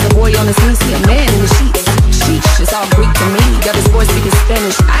streets, a boy on his knees, see a man in the sheets. Sheesh, it's all Greek to me. Got this boy speaking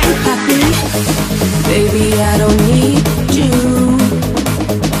Spanish. I ain't happy. Baby, I don't need you.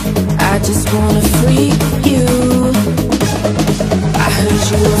 I just wanna freak you. I heard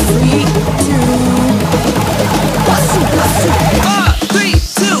you were free too.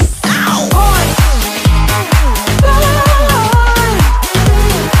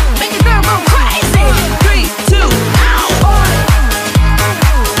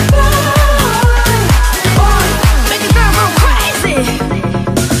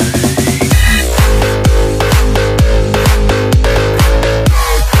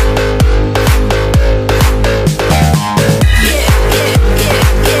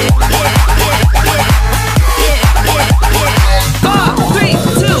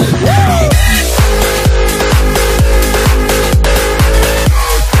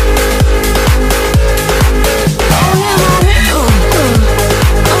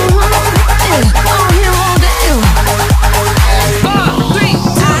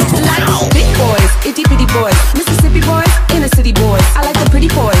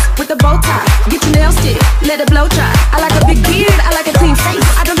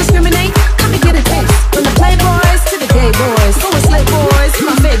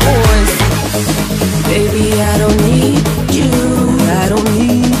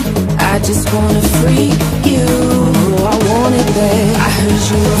 just wanna freak you. Oh, I want it bad. I heard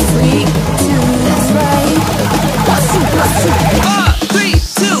you a freak too. That's right. What's up, what's up? 3,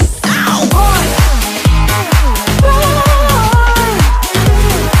 2, ow! Boy,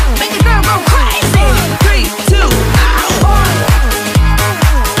 make a girl go crazy. 3, 2, ow!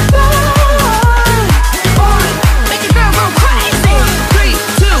 Boy, make a girl go crazy. 3,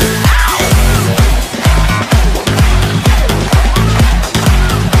 2, ow!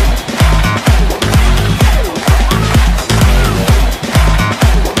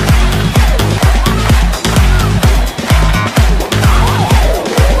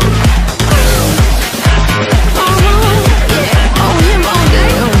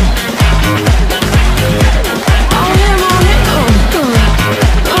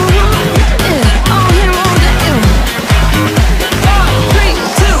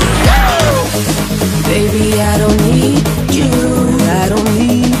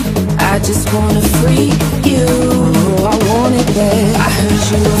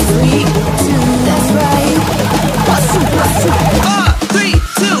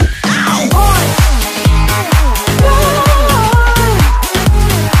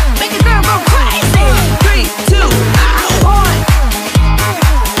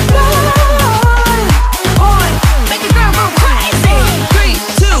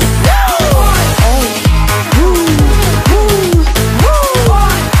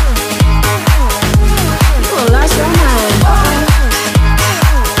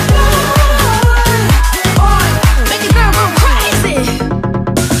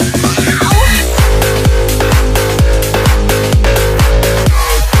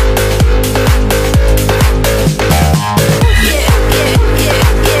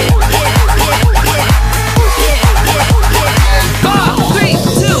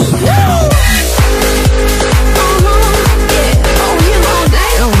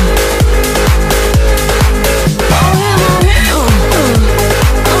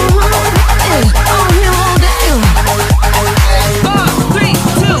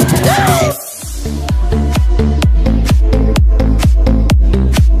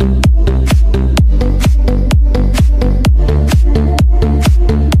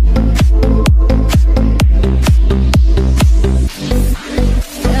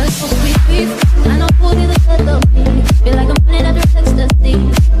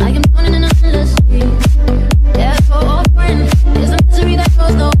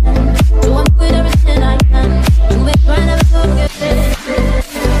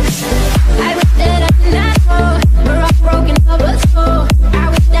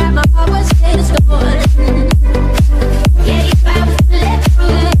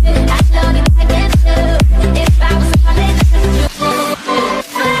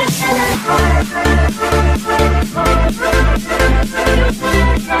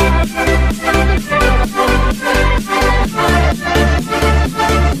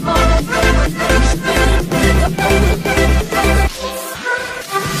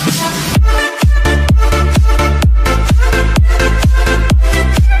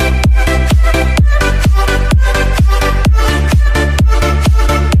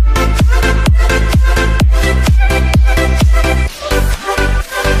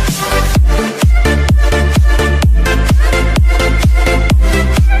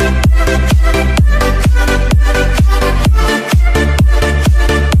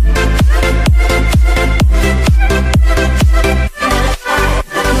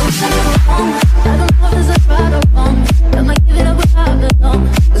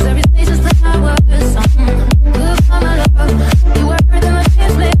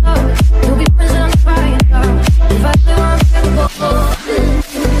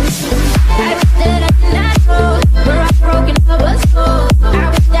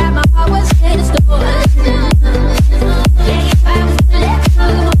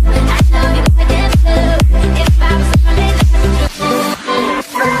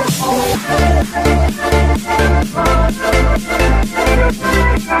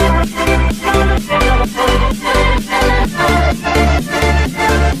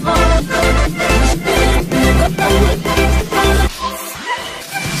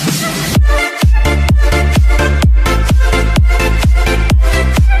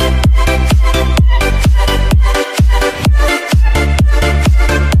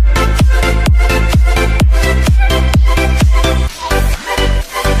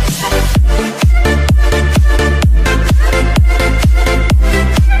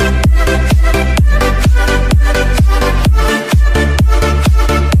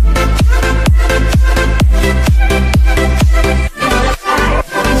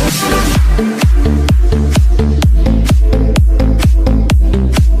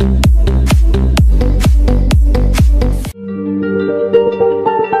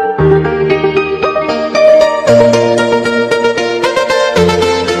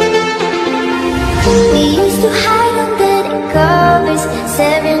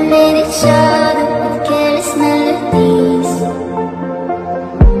 serenade each other with careless melodies.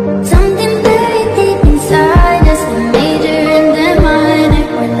 Something buried deep inside us, the major and the minor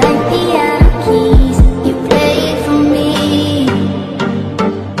were like piano keys. You play it for me.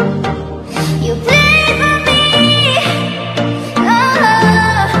 You play it for me.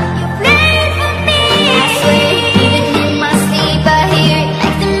 Oh, you play it for me. I swear, even in my sleep, I hear it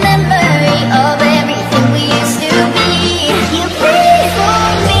like the memory of everything we used to be. You play it for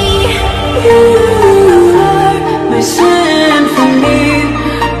me. You are my symphony,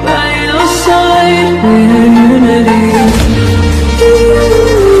 by your side we are unity. You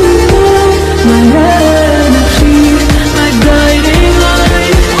are my energy, my guiding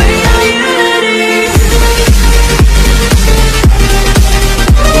light. We are unity.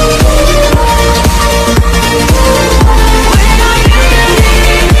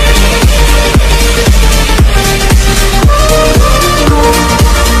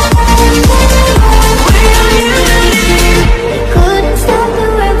 Couldn't stop the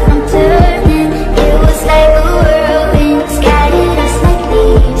world from turning. It was like a whirlwind, scattered us like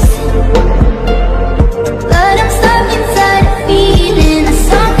leaves. But I'm stuck inside a feeling, a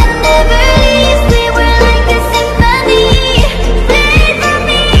song that never leaves. We were like a symphony. Play for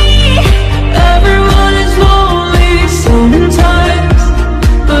me. Everyone is lonely sometimes,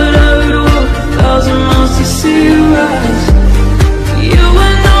 but I would walk 1,000 miles to see you rise. You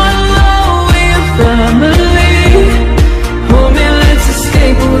are not alone, we are family. Hold me, let's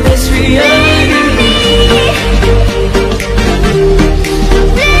escape all this reality.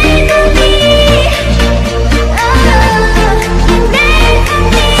 Play for me. Oh, play for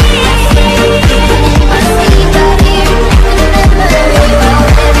me. In my sleep, I hear the memory of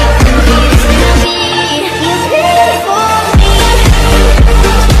everything we used to be. You play for me.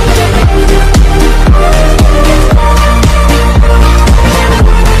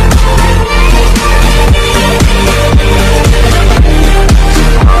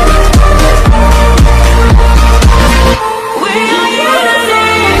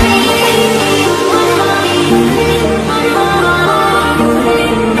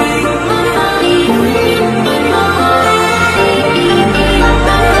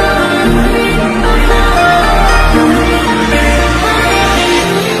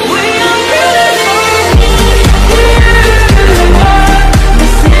 We are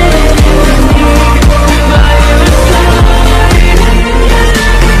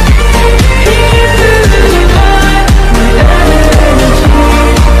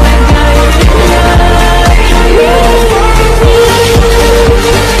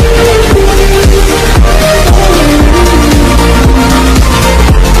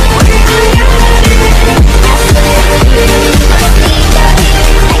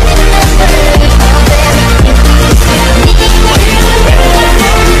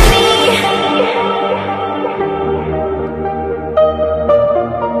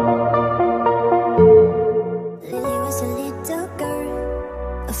Lily was a little girl,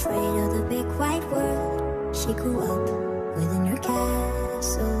 afraid of the big white world. She grew up within her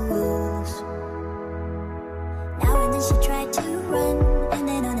castle walls. Now and then she tried to run, and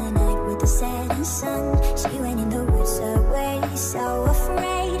then on a night with the setting sun, she went in the woods away, so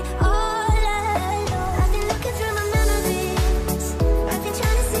afraid, all alone. I've been looking through my memories, I've been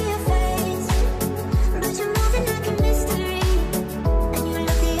trying to see your face, but you're moving like a mystery, and you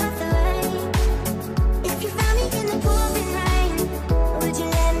look the other way. If you found me in the pouring rain, would you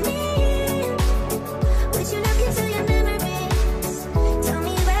let me in? Would you look into your memories? Tell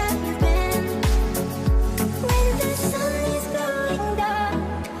me where you've been. When the sun is going down,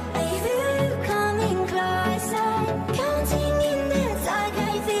 I feel you coming closer. Counting in the dark,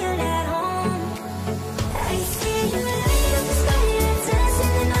 I feel at home. I see you light up the sky and dance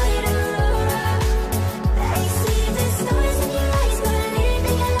in the night aurora. I see the stars in your eyes,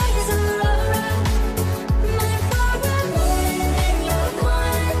 believing your light is aurora. My father, when you're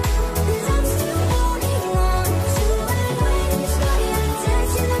gone, and I'm still holding on to a light in the sky and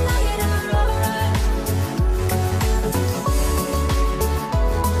dance in the night aurora.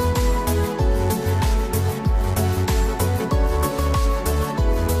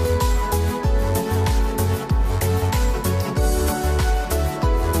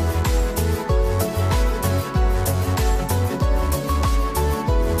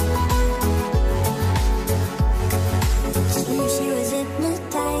 She was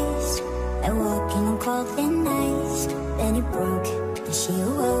hypnotized and walking on cold thin ice. Then it broke, and she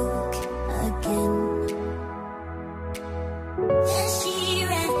awoke again. Then she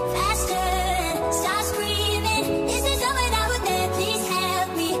ran faster and started screaming, "Is there someone out there? Please help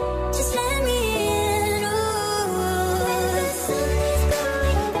me, just let me in." Ooh. When the sun is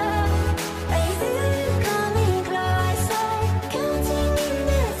going down,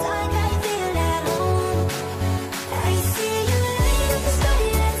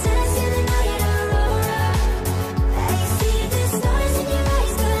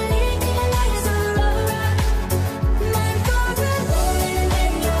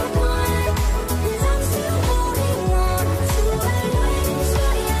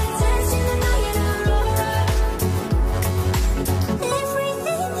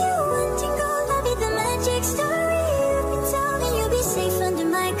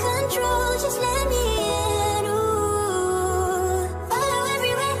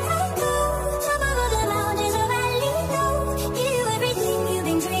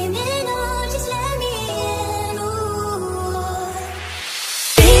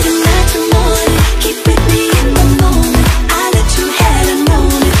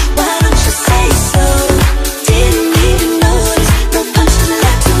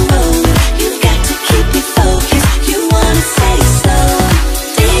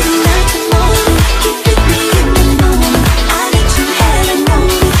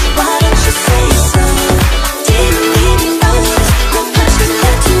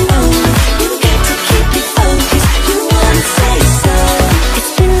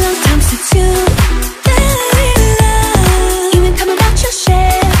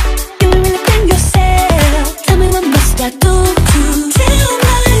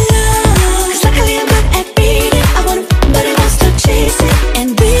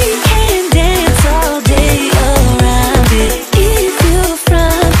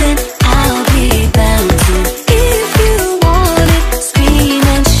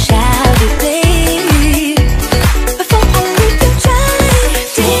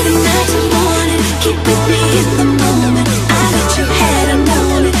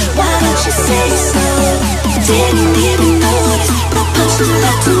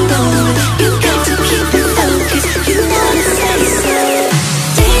 rolling. You got to keep it focused. You wanna say so.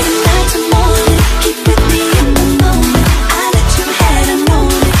 Day to night to morning, keep with me in the moment. I let you have it, know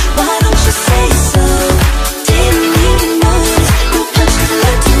it. Why don't you say so? Didn't even notice. No punches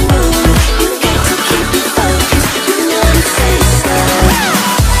left to roll it. You got to keep it focused. You wanna say so.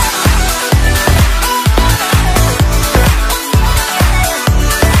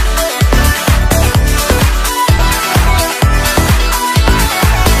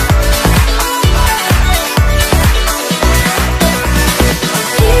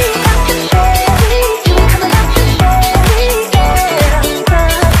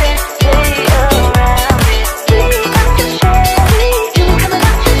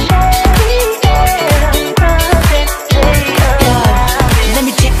 Let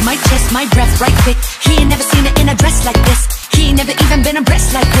me check my chest, my breath right quick. He ain't never seen her in a dress like this. He ain't never even been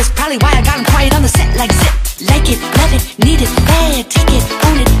abreast like this. Probably why I got him quiet on the set like zip. Like it, love it, need it, bad. Take it,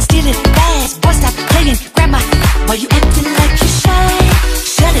 own it, steal it, fast. Boy, stop playing, grab my while you acting like you shy.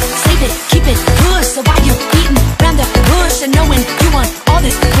 Shut it, save it, keep it good. So while you beating round the bush and knowing you want all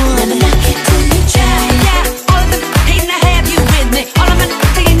this fun, let me knock it till you try. Yeah, all of the hating I have you with me. All of my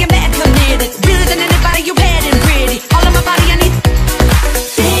saying you're mad committed. Realer than anybody you had and pretty. All of my body I need.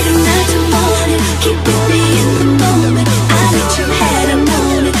 Day to night to morning, keep with me in the moment. I let you have it,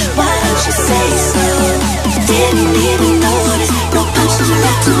 know it. Why don't you say so? Didn't even notice. No punches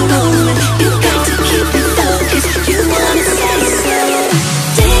left to roll it. You got to keep it focused. You wanna say so?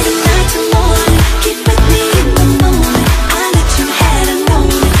 Day to night to morning, keep with me in the moment. I let you have it, know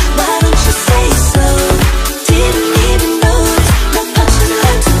it. Why don't you say so? Didn't even notice. No punches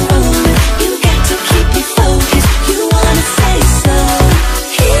left to roll it. You got to keep it focused. You wanna say so?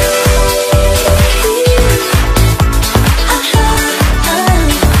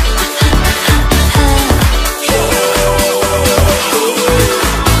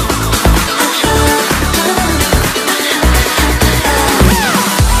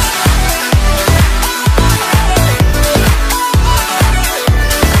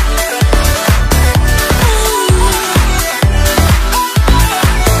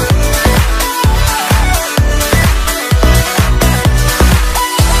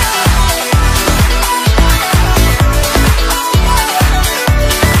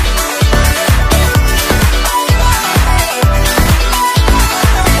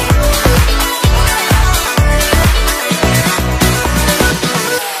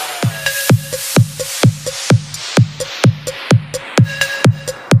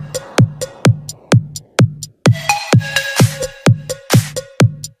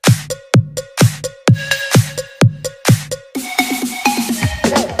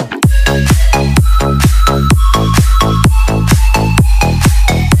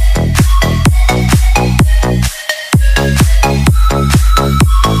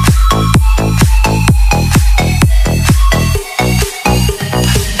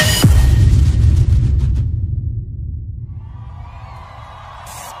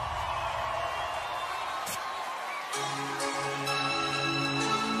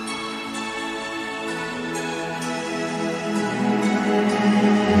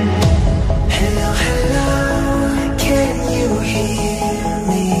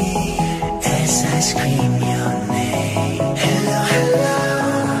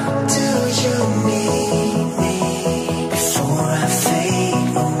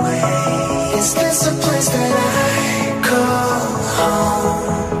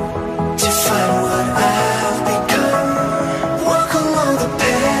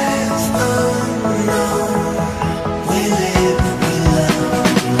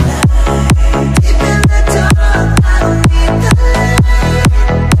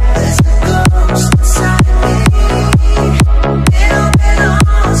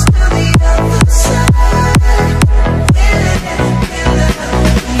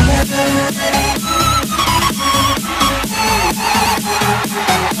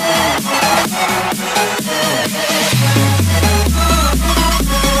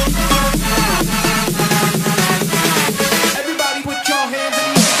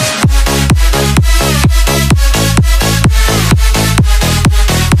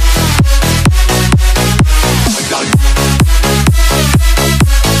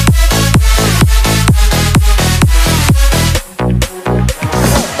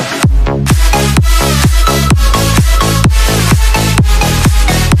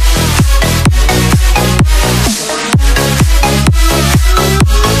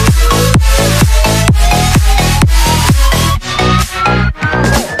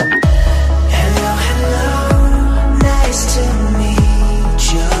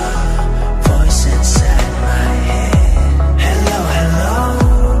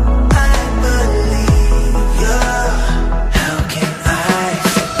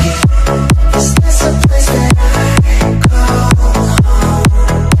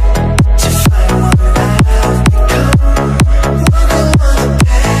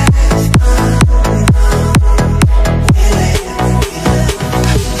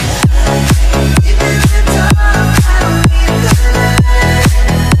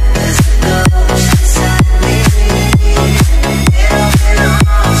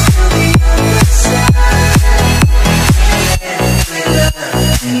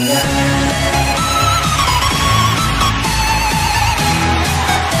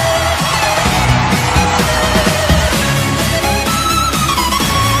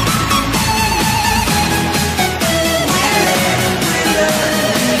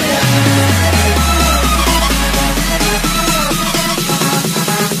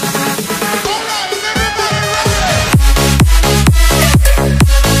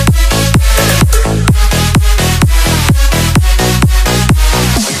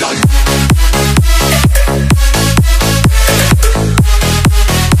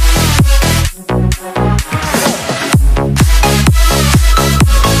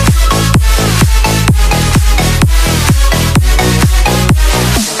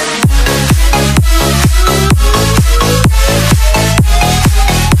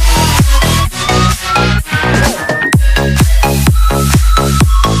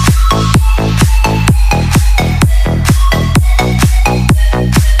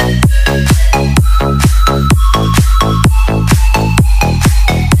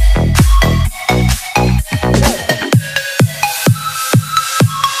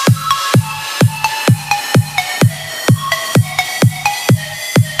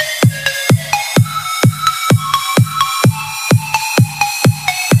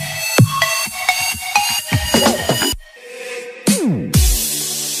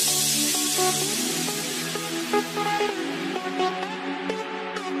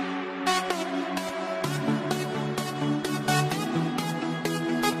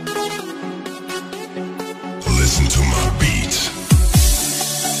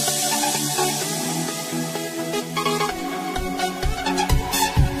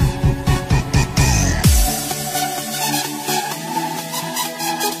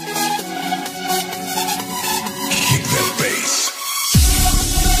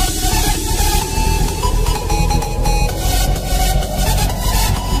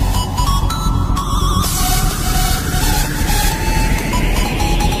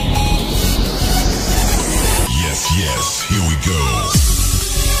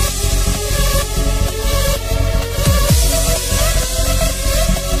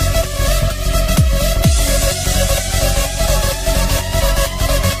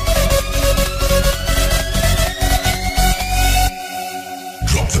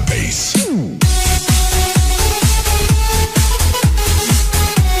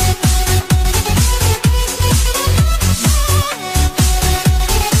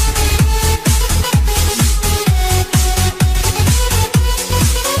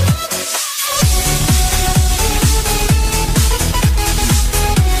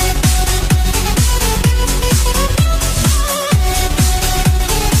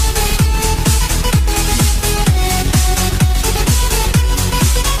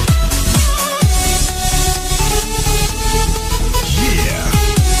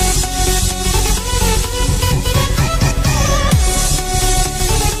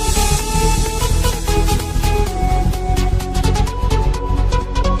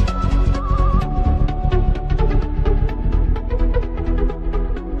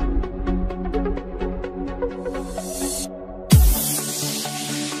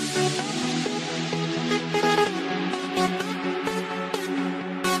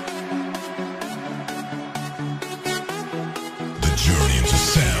 journey into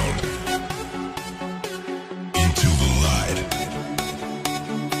sound, into the light.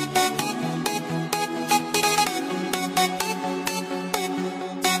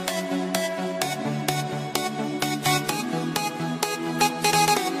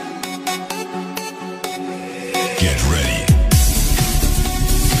 Get ready.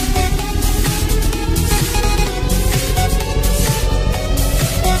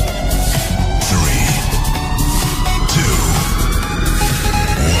 3, 2,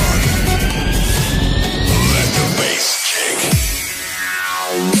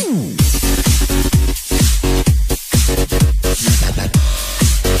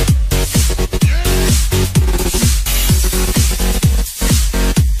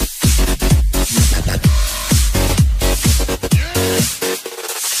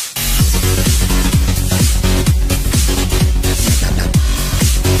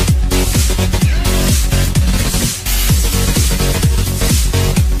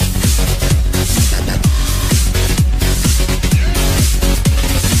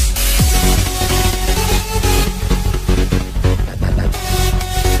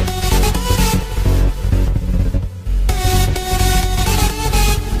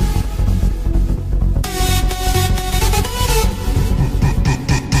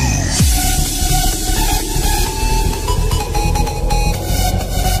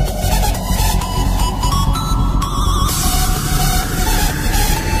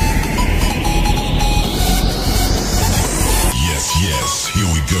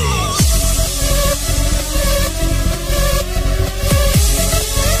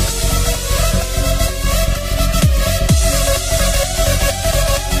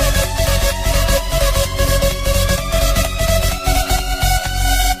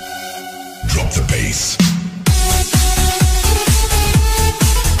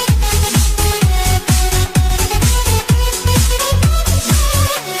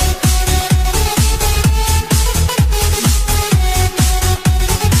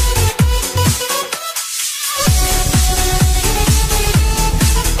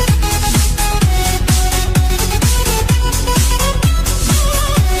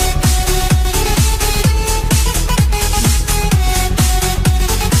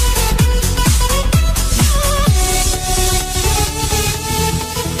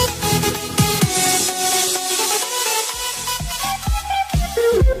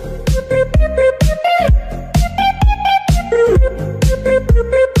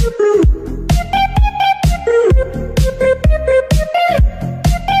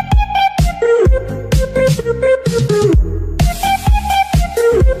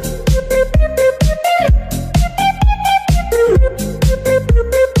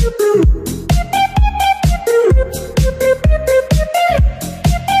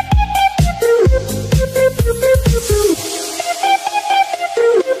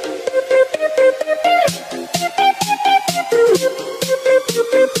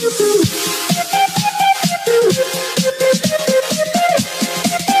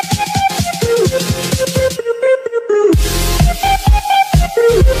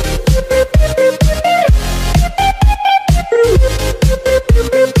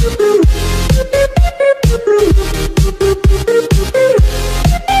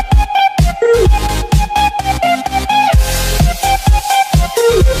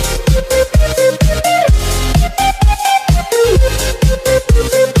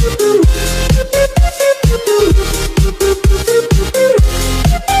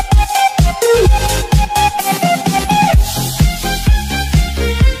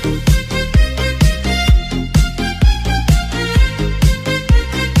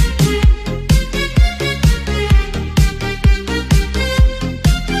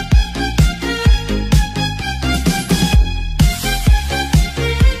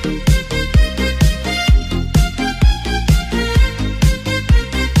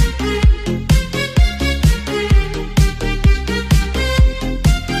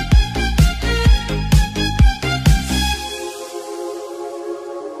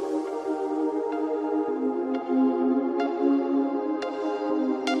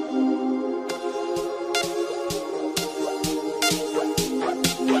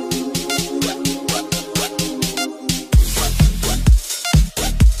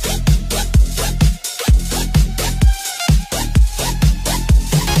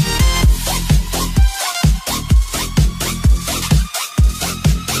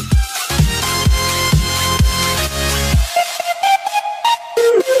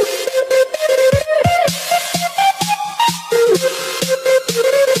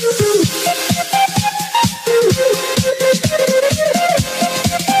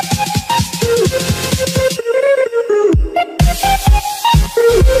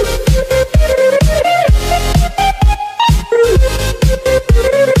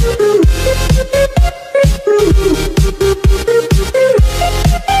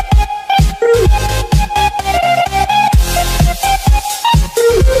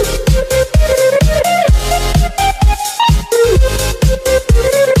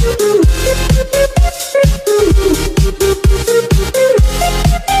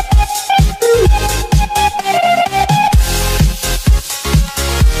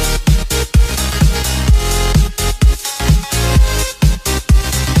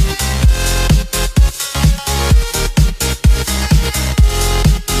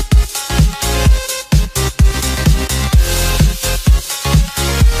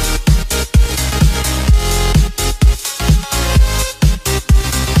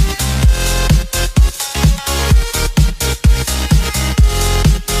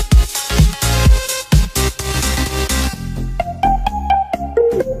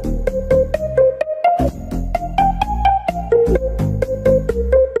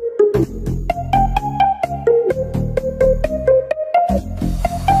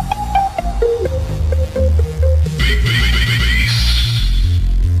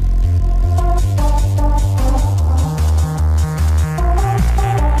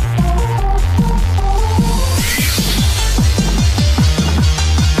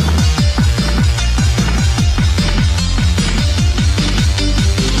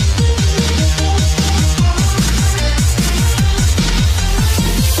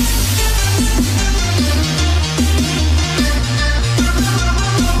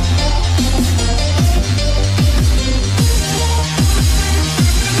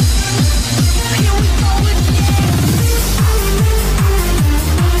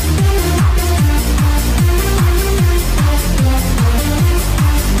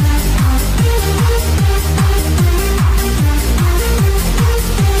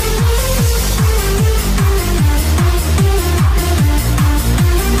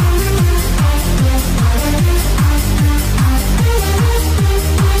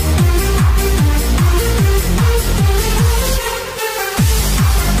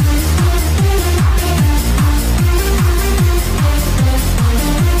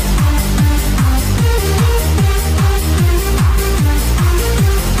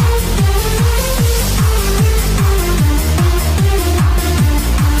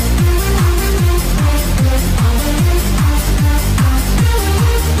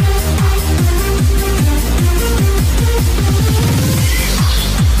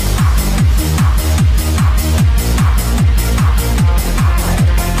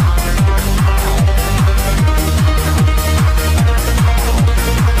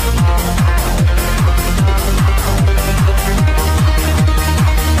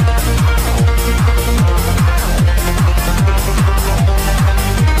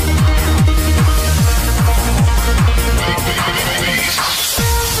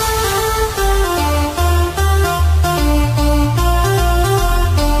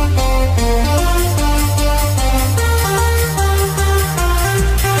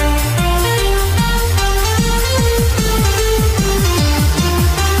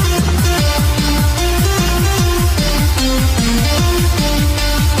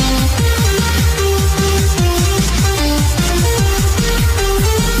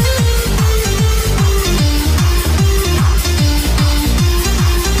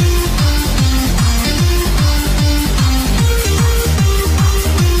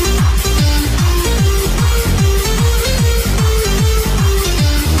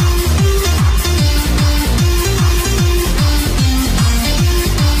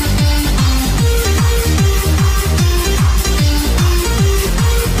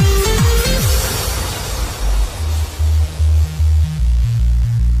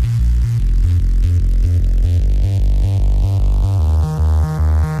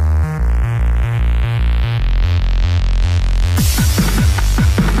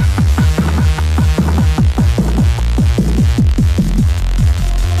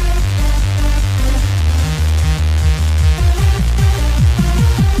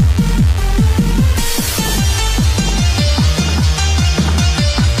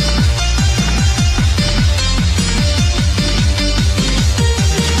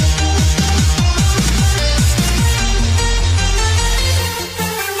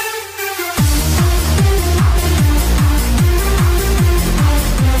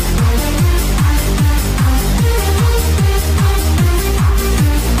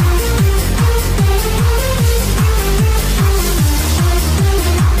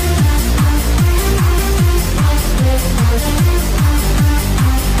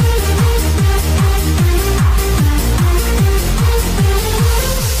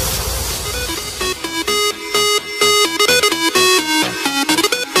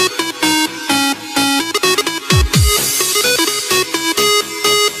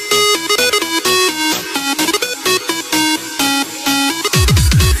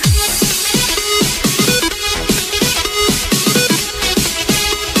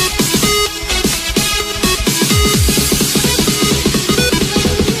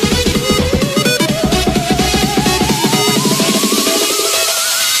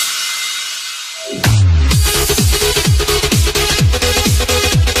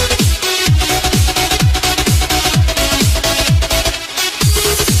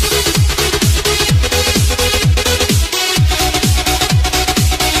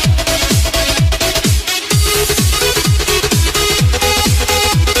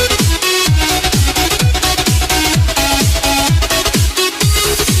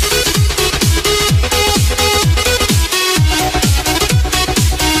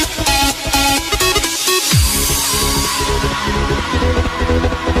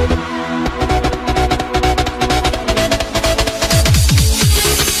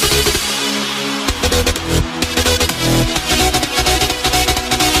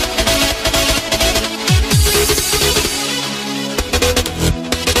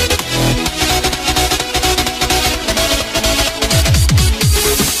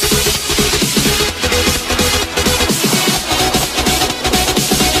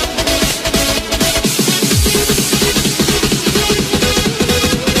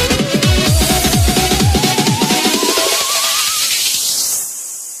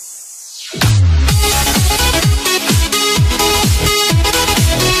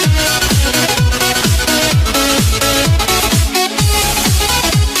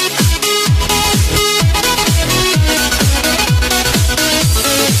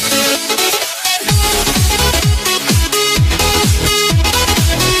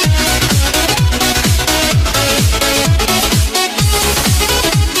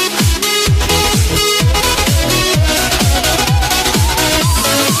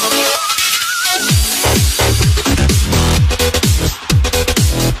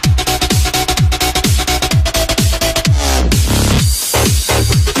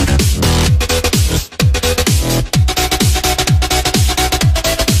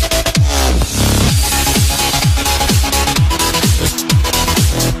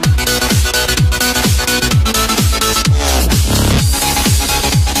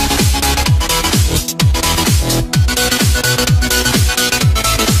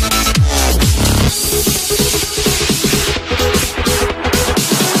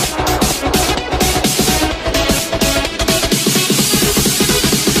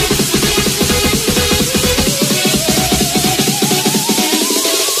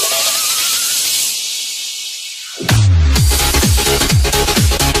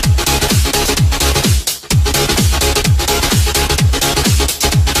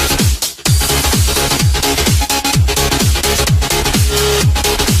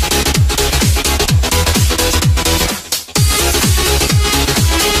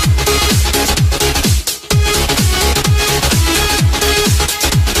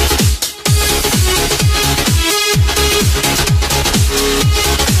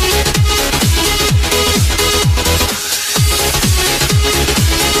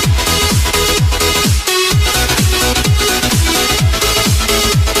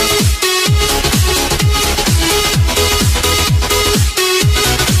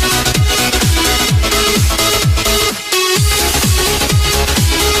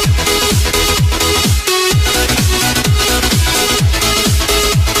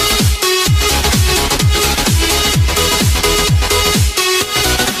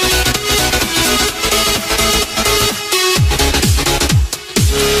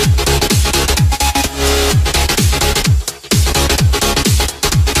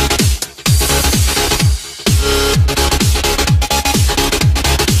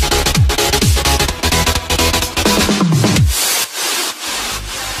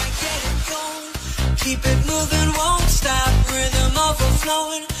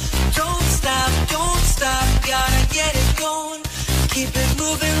 it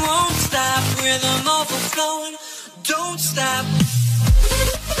moving, won't stop. Rhythm overflowing, don't stop.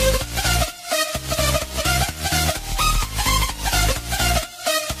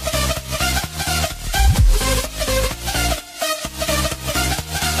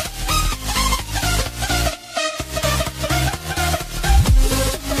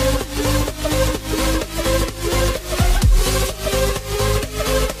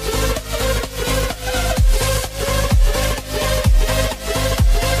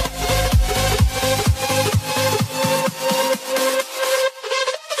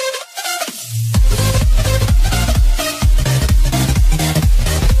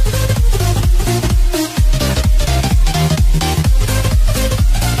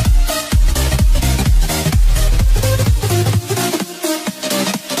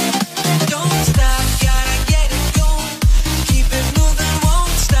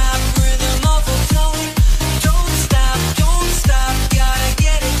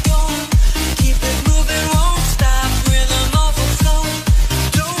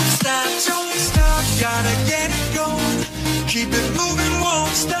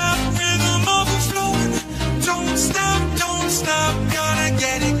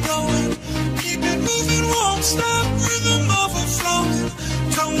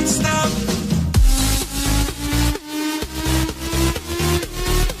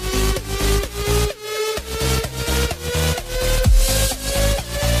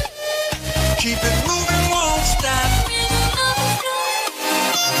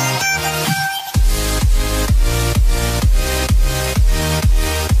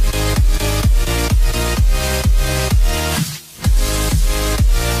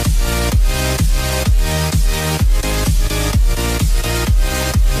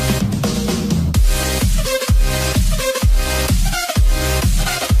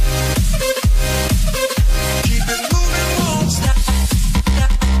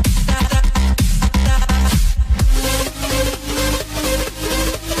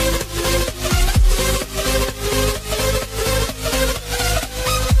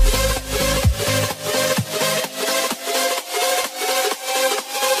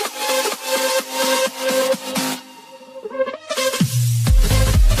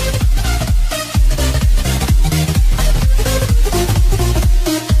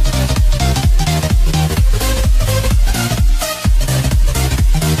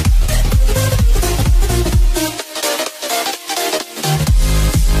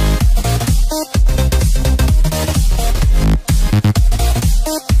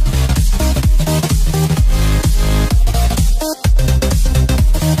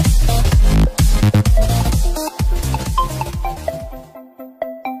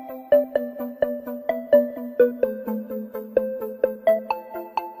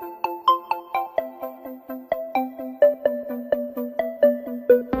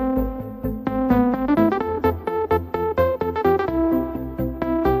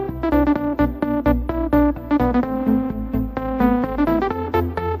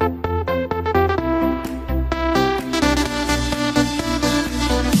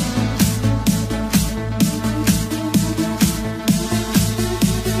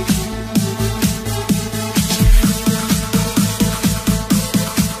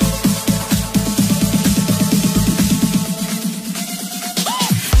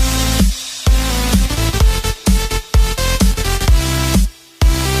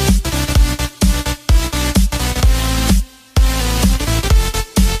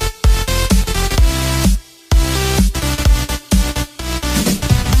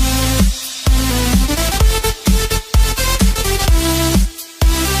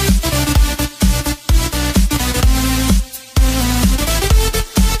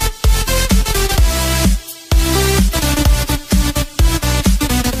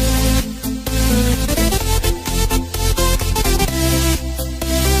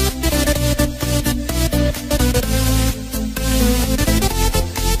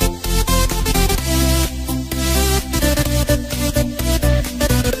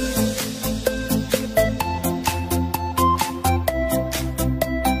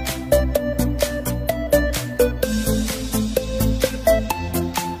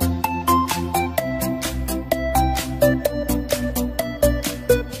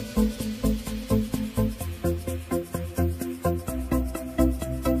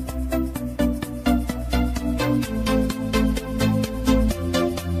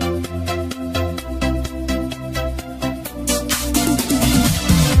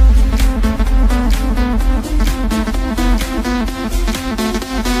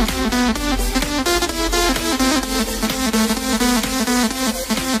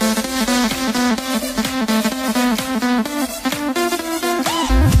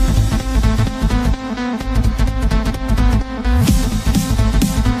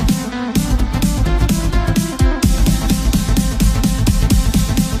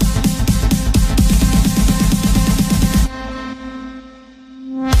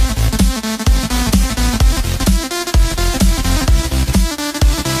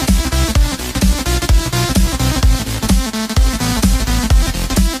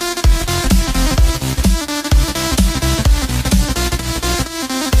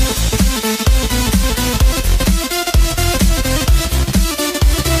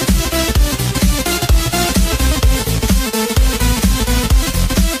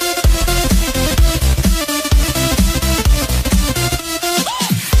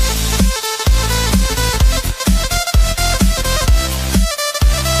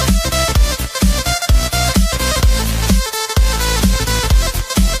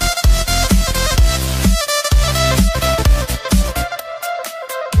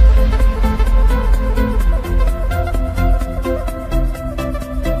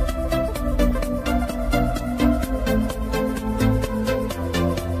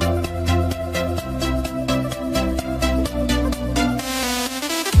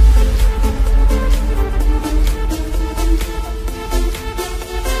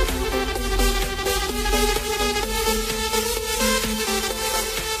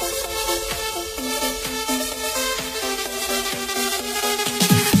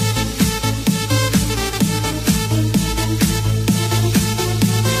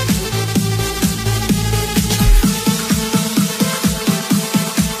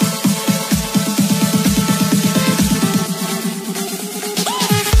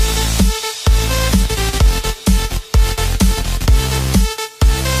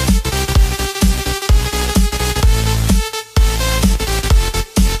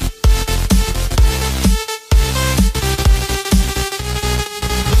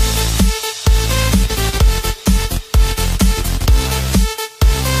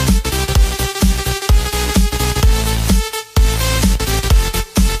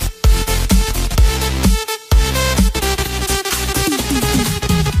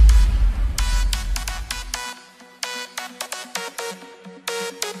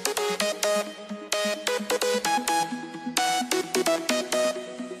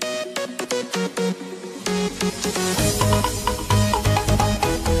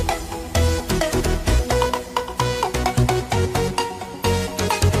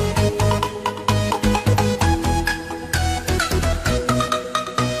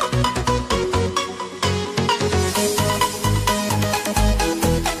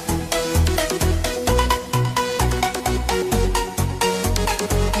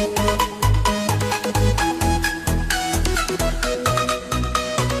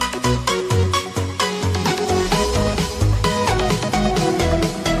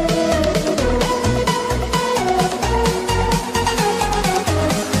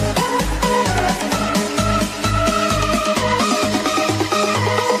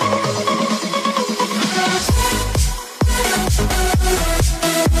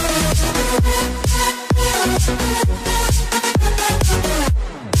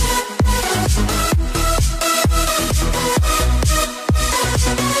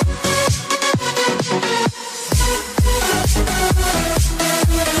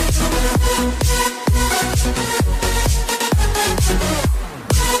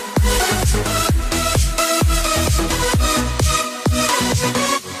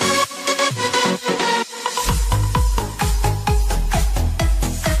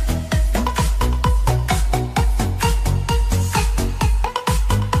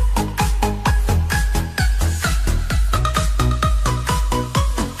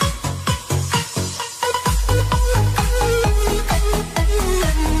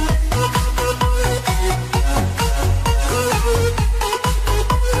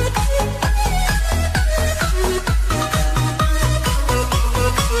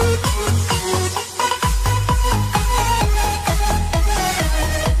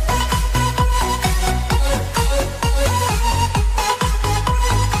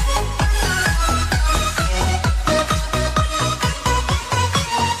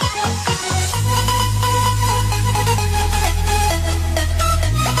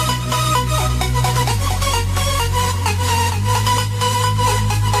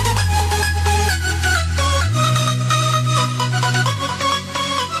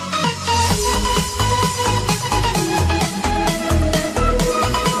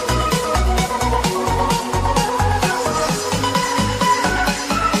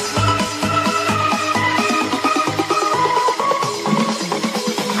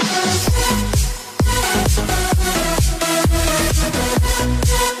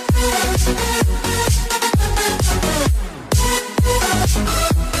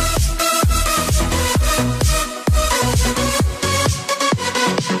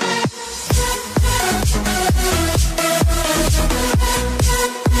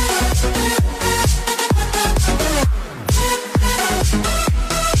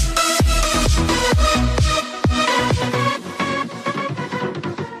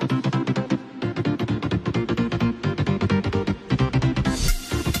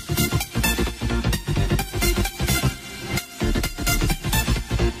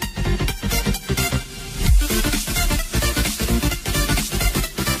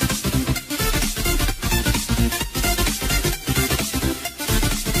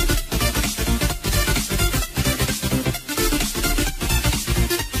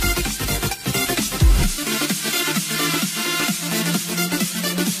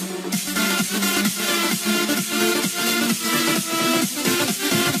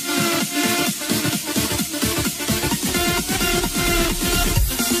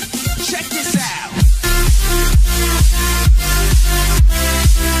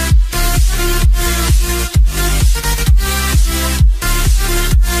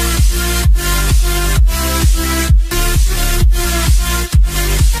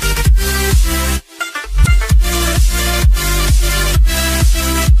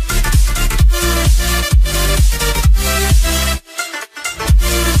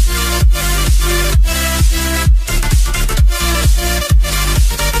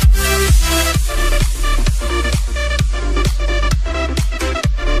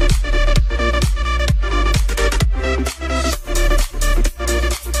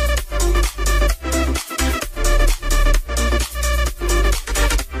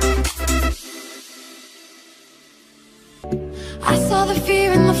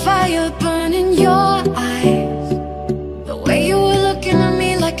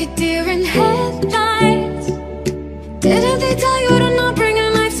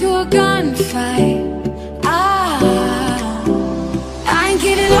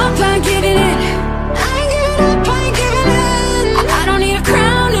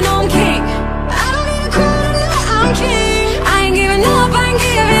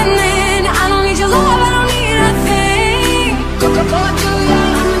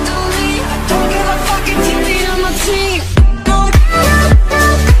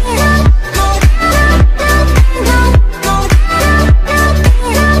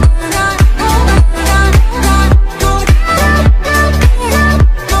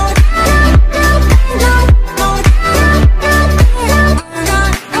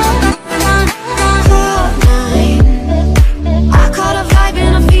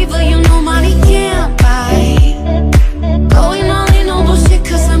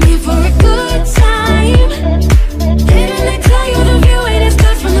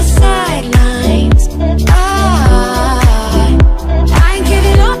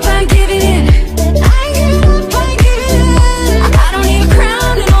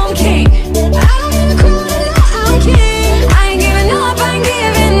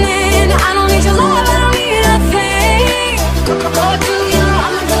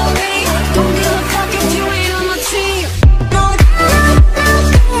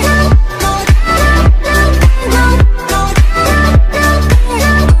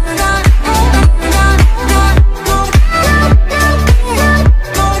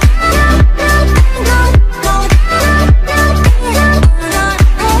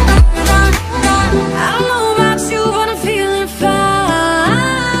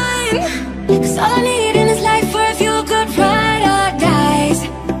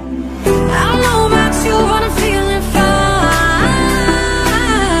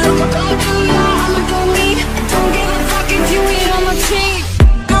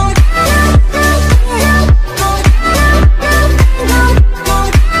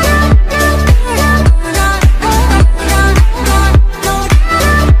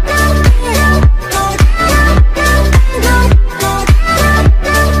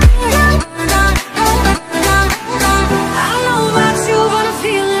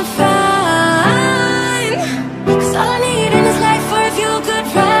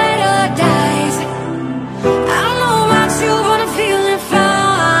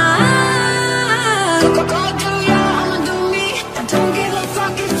 look what I do, yeah, I'ma do me. I don't give a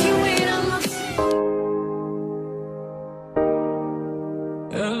fuck if you ain't on my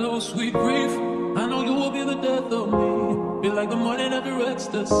Hello, sweet grief. I know you will be the death of me. Feel like the morning after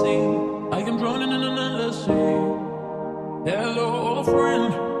ecstasy. I am drowning in an endless sea. Hello, old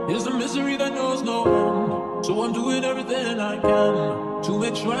friend. Here's the misery that knows no end. So I'm doing everything I can to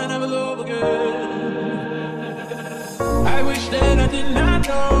make sure I never love again. I wish that I did not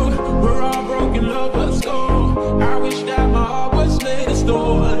know where our broken lovers go. I wish that my heart was made of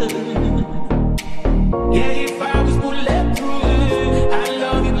stone. Yeah, if I was bulletproof, I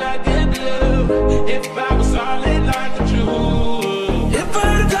love you like a glue. If I was solid like a Jew, if I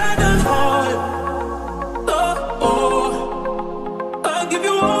had died and hard, I'd give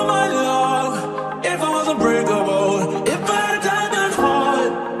you all my love. If I was unbreakable, if I had died and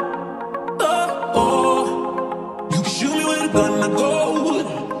hard, you could shoot me with a gun to gold.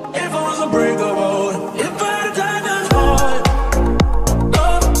 If I was unbreakable, if I had died and hard,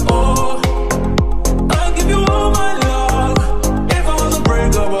 I'd give you all my love. If I was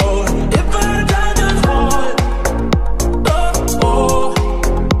unbreakable, if I had died and hard,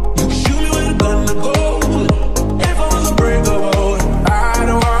 you could shoot me with a gun to gold. If I was unbreakable, I'd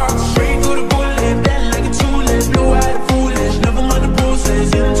walk straight through the bullet, then like a tulip, blue-eyed and foolish, never mind the process,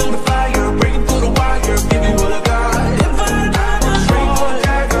 into the fire, breaking through the wire, give you what I got. If I had died and straight to a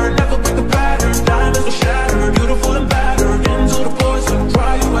dagger, never break the pattern, diamonds will shatter, beautiful and battered, into the poison,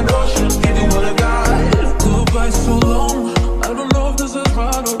 try you an ocean, give you what I got. Goodbye so long, I don't know if this is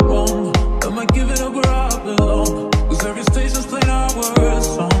right or wrong. Am I giving up where I belong? 'Cause every station's playing our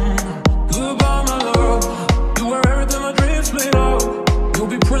song. Goodbye, my love. You were everything my dreams made of. You'll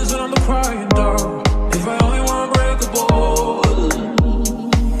be prison on the crying dog. If I only were unbreakable.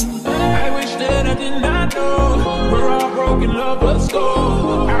 I wish that I did not know where our broken lovers go.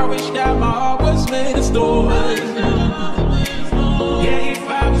 I wish that my heart was made of stone. Yeah, if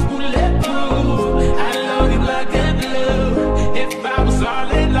I was bulletproof, I'd love you like a glue. If I was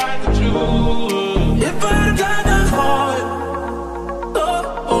solid like a Jew, if I had died and hard,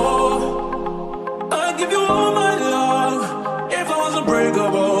 I'd give you all my love. If I was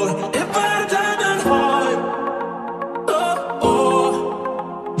unbreakable, if I had died and hard,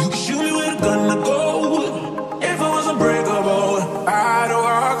 you could shoot me with a gun to gold. If I was unbreakable, I'd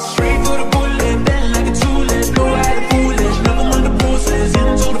walk straight through the bullet, then like a tulip, blue-eyed and foolish, never mind the process,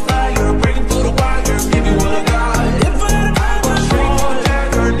 into the fire, breaking through the wire, give you what I got. If I had died and straight to a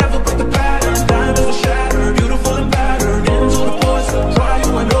dagger, never break the pattern, diamonds will shatter, beautiful and battered, into the poison, try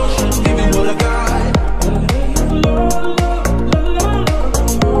you an ocean, give you what I got.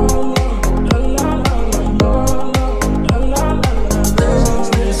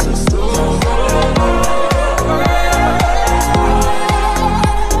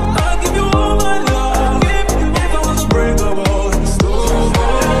 I'll give you all my love. If I was unbreakable,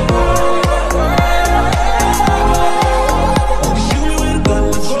 shoot me with a gun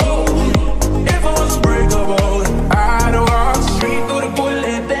to gold. If I was unbreakable, I'd walk straight through the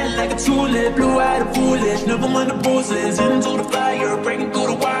bullet, then like a tulip, blue-eyed and foolish, never mind the process, into the fire, breaking through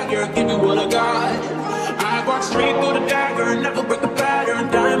the wire, give you what I got. I'd walk straight through the dagger, never break the pattern,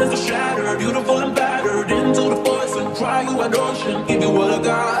 diamonds will shatter, beautiful and battered, into the poison, try you an ocean, give you what I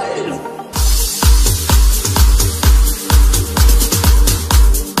got.